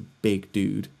this is a big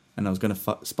dude, and I was going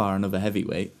to spar another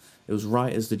heavyweight. It was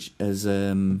right as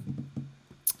gyms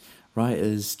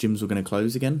were going to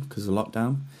close again because of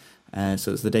lockdown.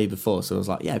 So it was the day before. So I was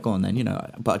like, yeah, go on then,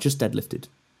 But I just deadlifted.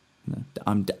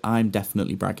 I'm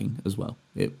definitely bragging as well.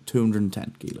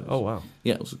 210 kilos. Oh wow.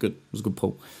 Yeah, it was a good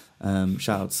pull.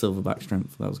 Shout out to Silverback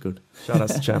Strength. That was good. Shout out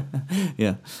to champ.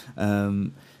 Yeah.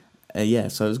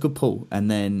 So it was a good pull. And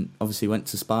then obviously went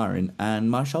to sparring, and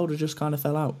my shoulder just kind of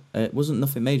fell out. It wasn't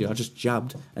nothing major. I just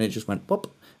jabbed, and it just went pop.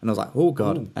 And I was like, oh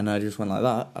God. Ooh. And I just went like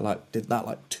that. I did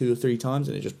that 2 or 3 times,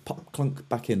 and it just pop, clunk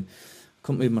back in.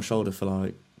 Couldn't move my shoulder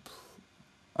for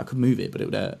I could move it, but it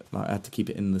would I had to keep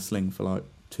it in the sling for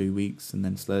 2 weeks, and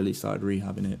then slowly started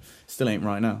rehabbing it. Still ain't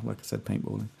right now, like I said,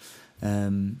 paintballing.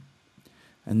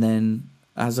 And then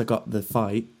as I got the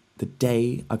fight, the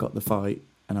day I got the fight,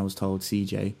 and I was told,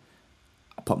 CJ,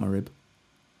 I popped my rib.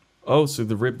 Oh, so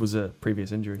the rib was a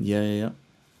previous injury. Yeah.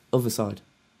 Other side.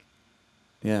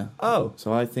 Yeah. Oh.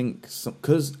 So I think,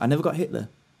 because I never got hit there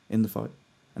in the fight.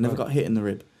 I never got hit in the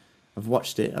rib. I've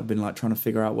watched it. I've been trying to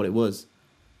figure out what it was.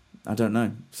 I don't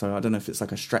know. So I don't know if it's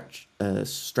like a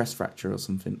stress fracture or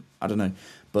something. I don't know.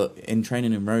 But in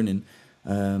training in Ronin,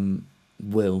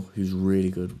 Will, who's really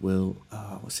good,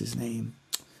 what's his name?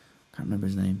 Can't remember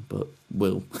his name, but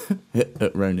Will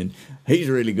at Ronin. He's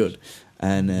really good.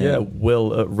 And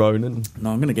Will at Ronin. No,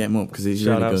 I'm going to get him up because he's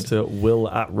Shout really good. Shout out to Will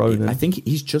at Ronin. I think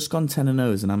he's just gone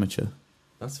 10-0 as an amateur.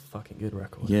 That's a fucking good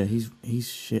record. Yeah, he's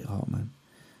shit hot, man.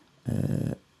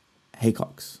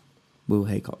 Haycox. Will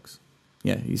Haycox.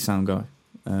 Yeah, he's a sound guy.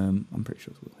 I'm pretty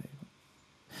sure it's Will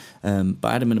Haycox. But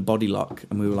I had him in a body lock,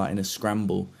 and we were in a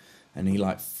scramble, and he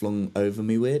flung over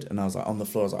me weird, and I was on the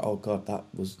floor. I was like, oh God, that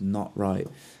was not right.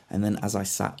 And then as I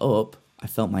sat up, I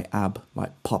felt my ab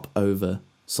pop over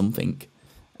something,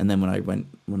 and then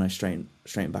when I straightened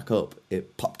back up,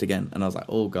 it popped again, and I was like,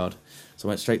 oh God. So I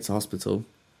went straight to hospital.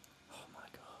 Oh my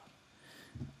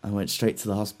God. I went straight to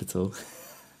the hospital.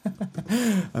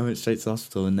 I went straight to the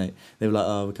hospital, and they were like,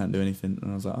 "Oh, we can't do anything."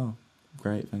 And I was like, "Oh,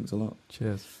 great, thanks a lot."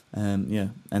 Cheers. Yeah,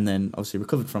 and then obviously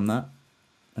recovered from that.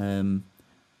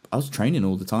 I was training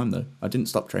all the time though. I didn't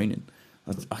stop training.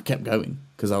 I kept going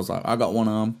because I was like, I got one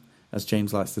arm, as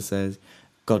James likes to say.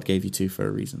 God gave you two for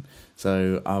a reason.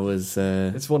 So I was.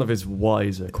 It's one of his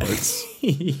wiser quotes.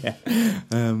 Yeah.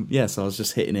 So I was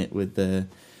just hitting it with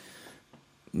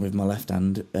my left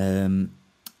hand, and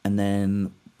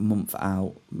then a month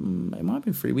out, it might have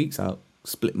been 3 weeks out,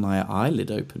 split my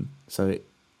eyelid open. So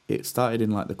it started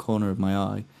in like the corner of my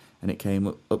eye, and it came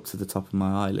up to the top of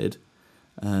my eyelid.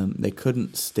 They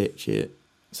couldn't stitch it,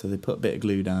 so they put a bit of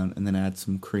glue down, and then I had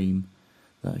some cream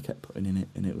that I kept putting in it,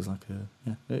 and it was like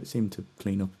it seemed to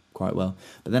clean up quite well.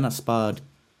 But then I sparred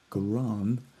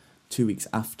Garan 2 weeks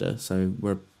after, so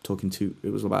we're talking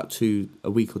it was about a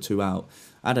week or two out.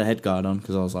 I had a head guard on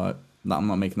because I was like, I'm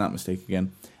not making that mistake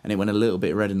again, and it went a little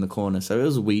bit red in the corner, so it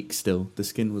was weak still. The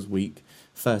skin was weak.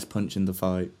 First punch in the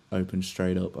fight, opened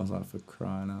straight up. I was like, for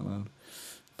crying out loud.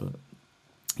 But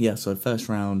yeah, so first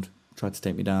round, tried to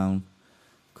take me down,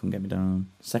 couldn't get me down.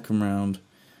 Second round,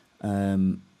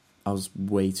 I was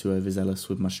way too overzealous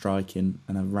with my striking,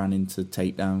 and I ran into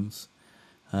takedowns.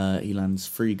 He lands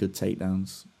 3 good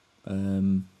takedowns,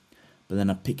 but then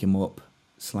I pick him up,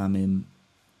 slam him,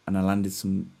 and I landed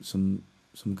some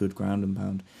good ground and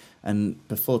pound. And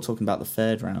before talking about the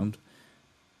third round,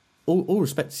 all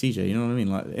respect to CJ, you know what I mean?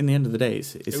 Like, in the end of the day,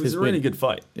 it's his win. It was a really good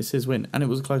fight. It's his win, and it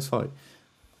was a close fight.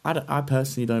 I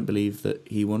personally don't believe that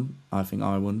he won. I think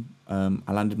I won.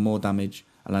 I landed more damage.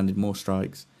 I landed more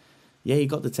strikes. Yeah, he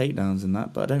got the takedowns and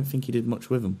that, but I don't think he did much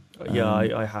with them.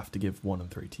 I have to give 1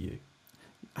 and 3 to you.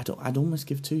 I'd almost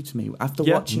give 2 to me after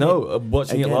watching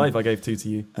watching it live. I gave 2 to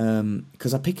you.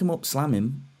 Because I pick him up, slam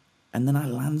him, and then I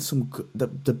land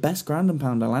the best ground and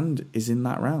pound I land is in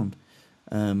that round.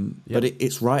 But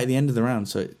it's right at the end of the round,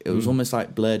 so it was almost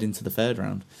like blurred into the third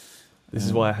round. This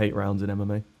is why I hate rounds in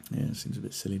MMA. Yeah, it seems a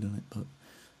bit silly, doesn't it? But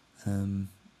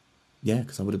yeah,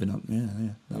 because I would have been up.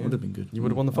 That would have been good. You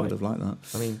would have won the fight. I would have liked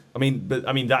that.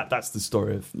 I mean that's the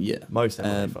story of most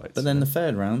MMA fights. But then the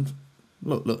third round,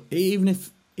 look. Even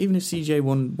if CJ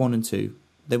won 1 and 2,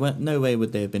 they weren't. No way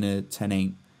would they have been a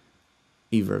 10-8.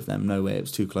 Either of them, no way. It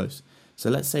was too close. So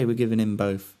let's say we're giving him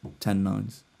both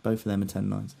 10-9s. Both of them are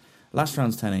 10-9s. Last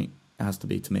round's 10-8. It has to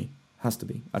be to me. Has to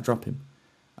be. I drop him.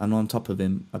 And on top of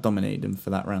him, I dominated him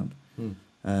for that round.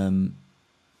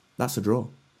 That's a draw,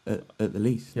 at the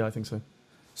least. Yeah, I think so.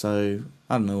 So,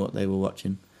 I don't know what they were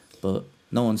watching, but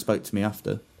no one spoke to me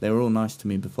after. They were all nice to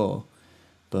me before,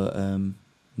 but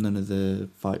none of the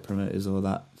fight promoters or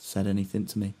that said anything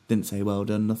to me. Didn't say well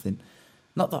done, nothing.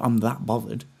 Not that I'm that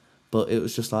bothered, but it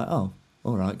was just like, oh,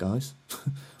 all right, guys.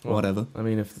 Whatever. I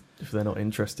mean, if they're not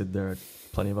interested, there are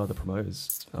plenty of other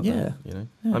promoters out Yeah. there, you know.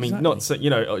 Yeah, I mean, exactly. not so, you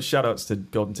know, shout outs to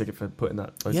Golden Ticket for putting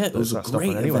that it was a that stuff great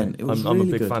on anyway. event. It was I'm a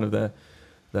really big good. fan of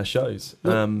their shows.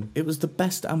 Look, it was the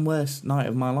best and worst night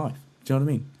of my life. Do you know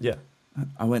what I mean? Yeah.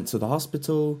 I went to the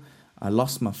hospital. I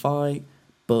lost my fight,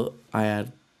 but I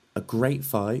had a great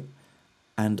fight,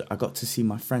 and I got to see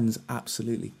my friends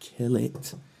absolutely kill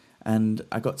it, and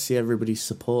I got to see everybody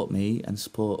support me and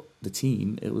support the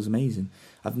team. It was amazing.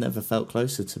 I've never felt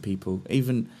closer to people.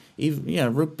 Even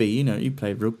rugby. You know, you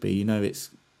played rugby. You know, it's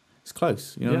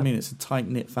close. You know what I mean? It's a tight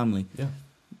knit family. Yeah.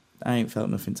 I ain't felt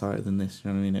nothing tighter than this. You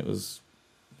know what I mean? It was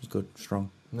good,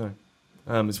 strong. No.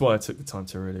 It's why I took the time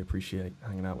to really appreciate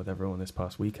hanging out with everyone this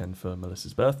past weekend for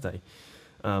Melissa's birthday.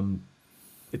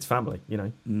 It's family, you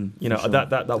know. You know, sure.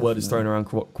 that word is thrown around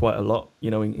quite a lot, you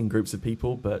know, in groups of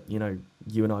people. But you know,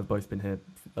 you and I have both been here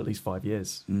at least 5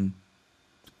 years.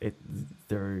 It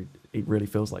really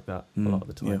feels like that a lot of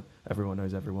the time. Yeah. Everyone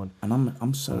knows everyone, and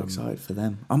I'm so excited for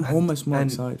them. I'm almost more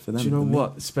excited for them. Do you know than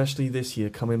what? Me. Especially this year,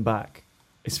 coming back,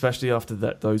 especially after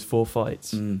those 4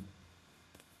 fights,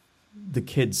 the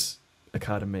kids'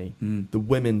 academy, the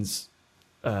women's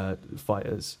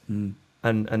fighters,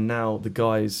 and now the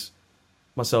guys,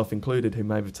 myself included, who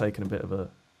may have taken a bit of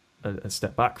a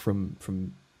step back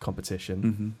from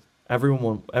competition. Everyone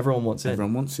wants it.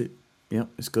 Everyone wants it. Yeah,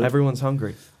 it's good. Everyone's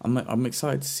hungry. I'm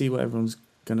excited to see what everyone's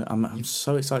gonna. I'm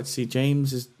so excited to see.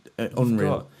 James is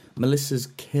unreal. Melissa's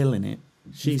killing it.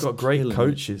 You've got great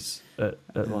coaches at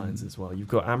Lions as well. You've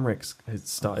got Amric has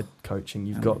started coaching.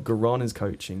 You've got Garan is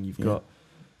coaching. You've got,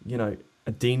 you know,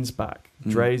 Dean's back.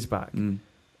 Dre's back.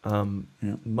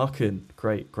 Mucken,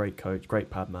 great coach, great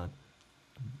pad man.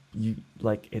 You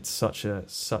like, it's such a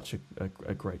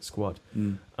great squad.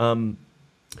 Who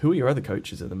are your other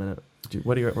coaches at the minute?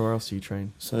 Where else do you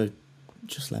train? So,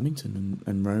 just Leamington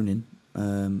and Ronin,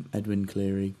 Edwin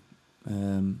Cleary,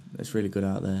 It's really good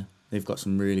out there. They've got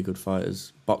some really good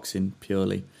fighters, boxing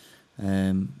purely.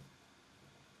 It's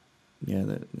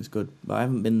good. But I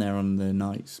haven't been there on the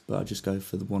nights, but I just go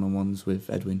for the one-on-ones with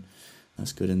Edwin.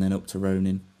 That's good. And then up to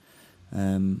Ronin.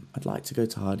 I'd like to go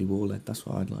to Hardy Warled. That's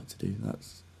what I'd like to do.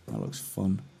 That looks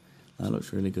fun. That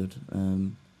looks really good.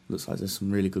 Looks like there's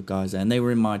some really good guys there. And they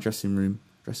were in my dressing room.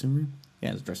 Dressing room?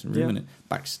 Yeah, it's a dressing room, innit?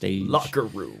 Backstage. Locker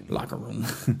room.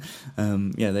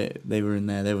 They were in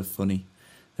there. They were funny.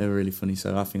 They were really funny.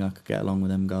 So I think I could get along with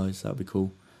them guys. That'd be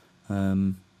cool.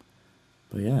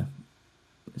 But yeah,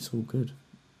 it's all good.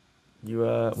 You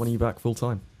when are you back full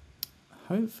time?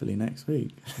 Hopefully next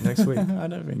week. Next week? I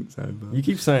don't think so. But You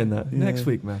keep saying that. Yeah. Next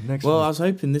week, man. Next well, week. I was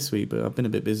hoping this week, but I've been a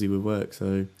bit busy with work,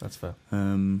 so That's fair.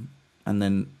 and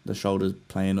then the shoulder's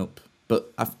playing up.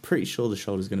 But I'm pretty sure the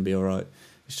shoulder's going to be all right.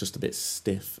 It's just a bit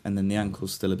stiff, and then the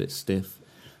ankle's still a bit stiff.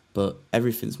 But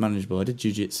everything's manageable. I did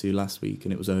jiu-jitsu last week,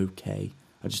 and it was okay.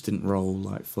 I just didn't roll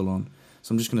like full on.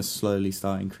 So I'm just going to slowly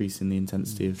start increasing the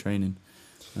intensity of training.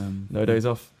 No days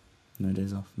off? No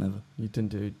days off, never. You didn't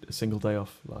do a single day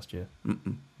off last year?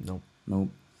 Mm-mm. No. Nope.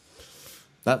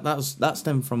 That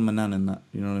stemmed from my nan and that,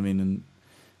 you know what I mean,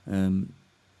 and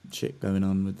shit going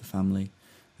on with the family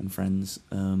and friends.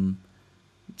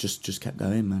 Just kept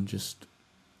going, man.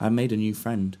 I made a new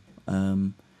friend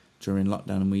during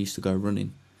lockdown, and we used to go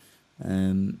running.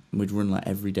 We'd run like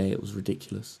every day. It was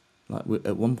ridiculous. Like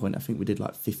at one point, I think we did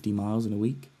like 50 miles in a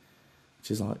week,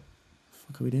 which is like,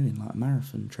 what are we doing? Like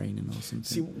marathon training or something?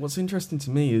 See, what's interesting to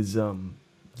me is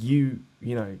you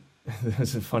know,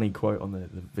 there's a funny quote on the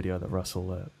video that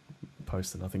Russell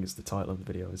posted. I think it's the title of the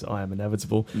video is "I am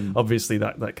inevitable." Obviously,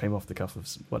 that came off the cuff of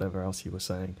whatever else you were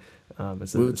saying. We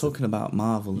were talking about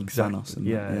Marvel and Thanos. And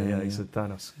yeah. It's a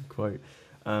Thanos quote.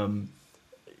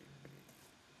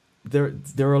 There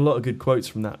are a lot of good quotes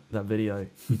from that video.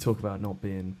 You talk about not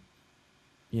being,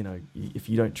 you know, if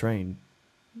you don't train,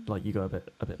 like you go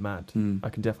a bit mad. I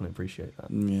can definitely appreciate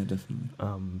that. Yeah, definitely.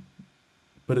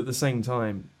 But at the same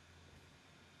time,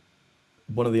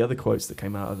 one of the other quotes that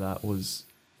came out of that was,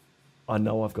 "I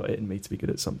know I've got it in me to be good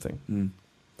at something."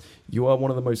 You are one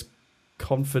of the most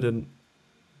confident,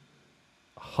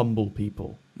 humble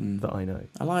people that I know.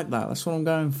 I like that. That's what I'm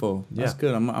going for. That's Yeah.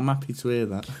 good. I'm happy to hear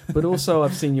that. But also,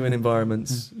 I've seen you in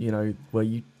environments, you know, where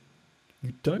you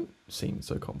don't seem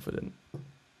so confident.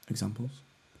 Examples?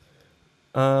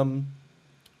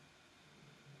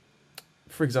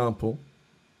 For example,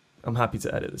 I'm happy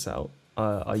to edit this out.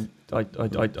 I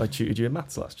tutored you in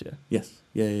maths last year, Yes.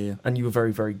 Yeah. and you were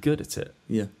very, very good at it.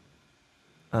 Yeah.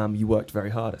 You worked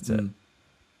very hard at it,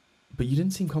 but you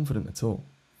didn't seem confident at all.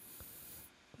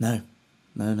 No.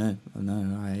 I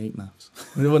hate maths.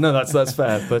 Well, no, that's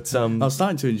fair, but I was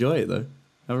starting to enjoy it though.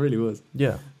 I really was.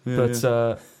 yeah.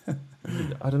 I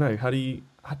don't know.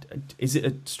 Is it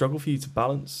a struggle for you to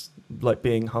balance, like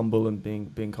being humble and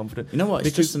being confident? You know what? It's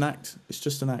Because- just an act. It's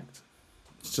just an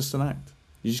act.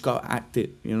 You just got to act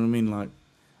it. You know what I mean? Like,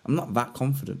 I'm not that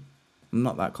confident.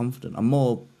 I'm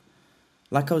more,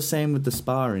 like I was saying with the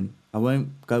sparring, I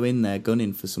won't go in there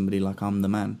gunning for somebody like I'm the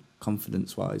man,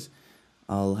 confidence-wise.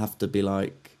 I'll have to be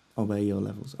like, oh, where are your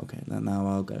levels? Okay, now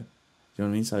I'll go. You know what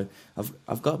I mean? So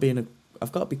I've got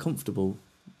to be comfortable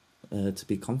to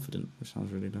be confident, which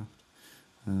sounds really daft.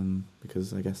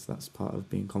 Because I guess that's part of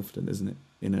being confident, isn't it?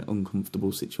 In an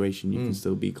uncomfortable situation, you can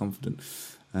still be confident.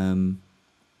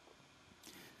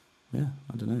 Yeah,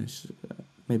 I don't know.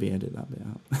 Maybe edit that bit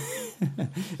out.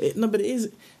 But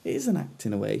it is an act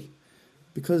in a way,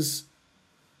 because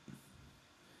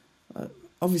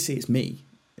obviously it's me,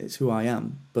 it's who I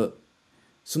am. But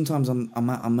sometimes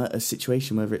I'm at a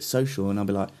situation where it's social, and I'll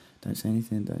be like, don't say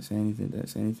anything.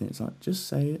 It's like, just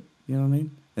say it. You know what I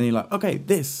mean? And you're like, okay,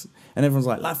 this, and everyone's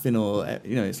like laughing, or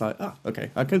it's like, okay,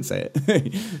 I could say it. Do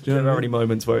you know, there are any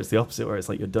moments where it's the opposite, where it's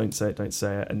like you don't say it,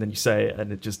 and then you say it,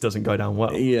 and it just doesn't go down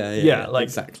well? Yeah, like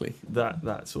exactly.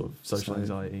 That sort of social So,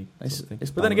 anxiety. it's- Sort of thing. it's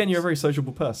But then again, balance. you're a very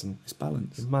sociable person. It's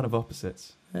balance. You're a man of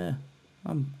opposites. Yeah,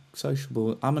 I'm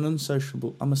sociable. I'm a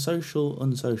social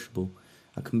unsociable.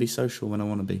 I can be social when I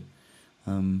want to be.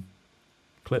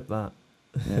 Clip that.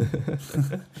 Yeah,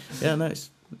 yeah. No, it's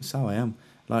how I am.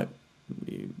 Like,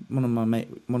 one of my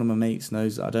mates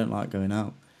knows that I don't like going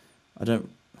out. I don't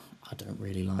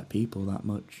really like people that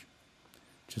much,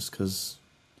 just because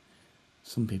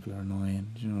some people are annoying.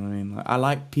 Do you know what I mean? Like, I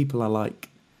like people I like.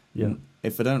 Yeah. And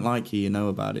if I don't like you, you know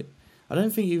about it. I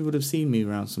don't think you would have seen me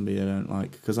around somebody I don't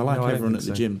like, because I like No, I don't everyone at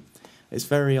think the so. gym. It's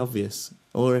very obvious.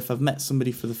 Or if I've met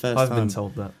somebody for the first I've time, been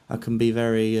told that. I can be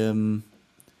very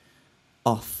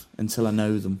off until I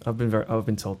know them. I've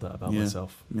been told that about Yeah.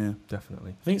 myself. Yeah.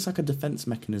 Definitely. I think it's like a defense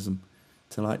mechanism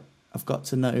to like I've got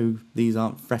to know these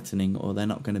aren't threatening or they're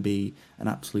not going to be an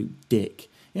absolute dick.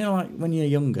 You know, like when you're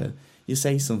younger, you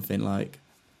say something like,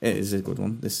 it is a good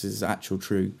one, this is actual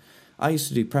true. I used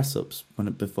to do press-ups when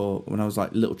I was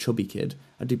like a little chubby kid.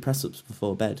 I'd do press-ups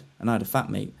before bed, and I had a fat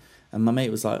mate. And my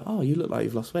mate was like, oh, you look like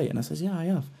you've lost weight. And I says, yeah, I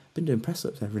have. Been doing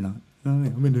press-ups every night. You know what I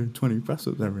mean? I've been doing 20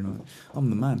 press-ups every night. I'm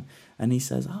the man. And he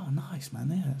says, oh, nice,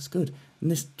 man. Yeah, that's good. And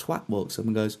this twat walks up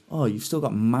and goes, oh, you've still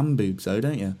got man boobs though,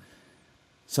 don't you?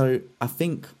 So I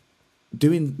think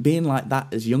being like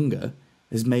that as younger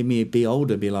has made me be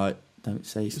older, be like, don't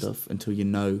say stuff until you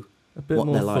know a bit what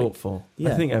more they're like. thoughtful.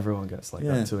 Yeah. I think everyone gets like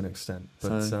Yeah. that to an extent.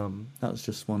 But So that was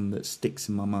just one that sticks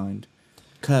in my mind.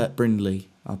 Kurt Brindley,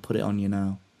 I'll put it on you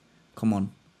now. Come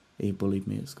on. He bullied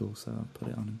me at school, so I'll put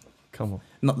it on him. come on.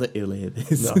 Not that he'll hear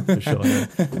this. No, for sure. No.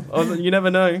 Oh, you never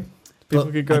know. People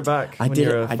But could go back when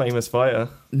you're a famous fighter.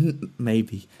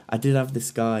 Maybe. I did have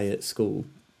this guy at school.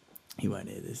 He won't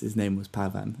hear this. His name was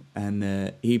Pavan.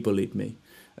 And he bullied me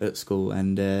at school.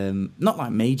 And not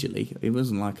like majorly. He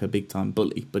wasn't like a big time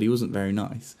bully, but he wasn't very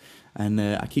nice. And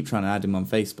I keep trying to add him on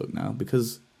Facebook now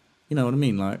because, you know what I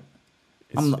mean? Like,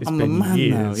 I'm the been man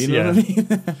years, now. You know what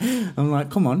I mean? I'm like,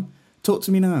 come on. Talk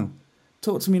to me now.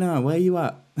 Talk to me now. Where you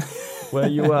at? Where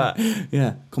you at?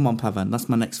 Yeah. Come on, Pavan. That's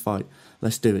my next fight.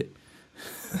 Let's do it.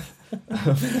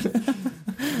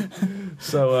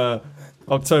 So,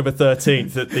 October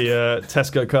 13th at the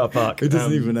Tesco car park. He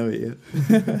doesn't even know it yet.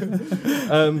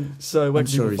 So where I'm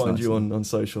can sure people he's find you nice. on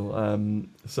social?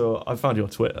 So I found you on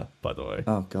Twitter, by the way.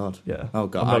 Oh, God. Yeah. Oh,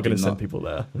 God. I'm I not going do to send not. people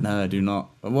there. No, I do not.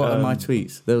 What are my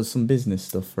tweets? There was some business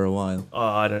stuff for a while. Oh,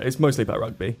 I don't know. It's mostly about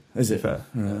rugby. Is to it? be fair.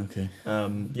 Right, okay.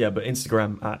 Yeah, but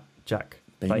Instagram at Jack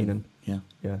Bainan. Yeah.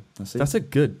 Yeah. That's it. That's a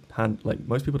good hand. Like,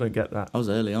 most people don't get that. I was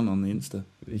early on the Insta.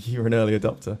 You're an early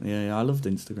adopter. Yeah, I loved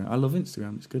Instagram. I love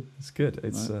Instagram. It's good. It's good.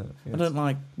 It's. Right. Yeah, I don't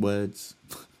like words.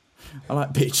 I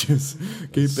like pictures.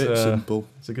 Keep It's, it simple.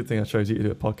 It's a good thing I chose you to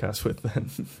do a podcast with. Then,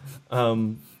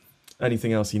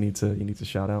 anything else you need to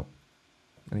shout out?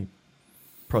 Any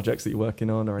projects that you're working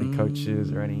on, or any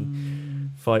coaches, or any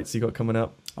fights you got coming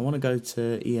up? I want to go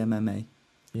to EMMA.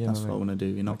 Yeah, That's what I want to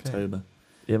do in Okay. October.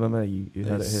 MMA. You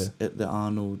heard it It's here. at the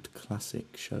Arnold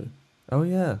Classic show Oh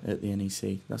yeah. at the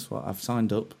NEC. That's what I've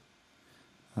signed up.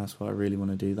 That's what I really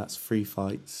want to do. That's 3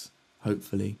 fights,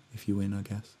 hopefully, if you win, I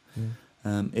guess.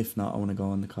 Yeah. If not, I want to go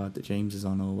on the card that James is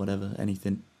on or whatever.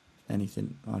 Anything. I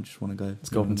just want to go. It's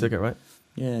golden ticket, right?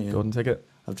 Yeah. Golden ticket.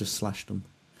 I've just slashed them.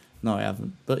 No, I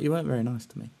haven't. But you weren't very nice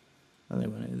to me. Oh, they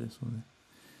weren't this, were they?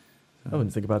 I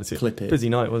wouldn't think about it. Clip it. Busy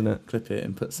night, wasn't it? Clip it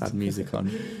and put sad music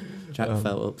on. Jack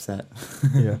felt upset.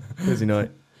 Yeah, busy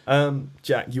night.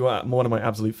 Jack, you are one of my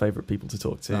absolute favourite people to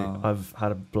talk to. Oh. I've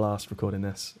had a blast recording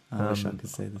this. I wish I could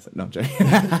say this. No, I'm joking.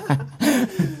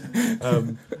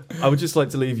 I would just like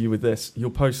to leave you with this. You'll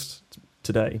post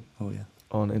today Oh, yeah.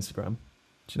 on Instagram.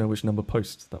 Do you know which number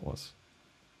post that was?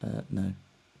 No.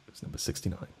 It was number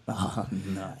 69. Oh,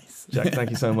 nice. Jack, thank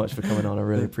you so much for coming on. I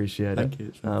really appreciate it. Thank you.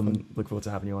 It's been fun. Look forward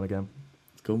to having you on again.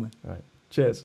 It's cool, man. All right. Cheers.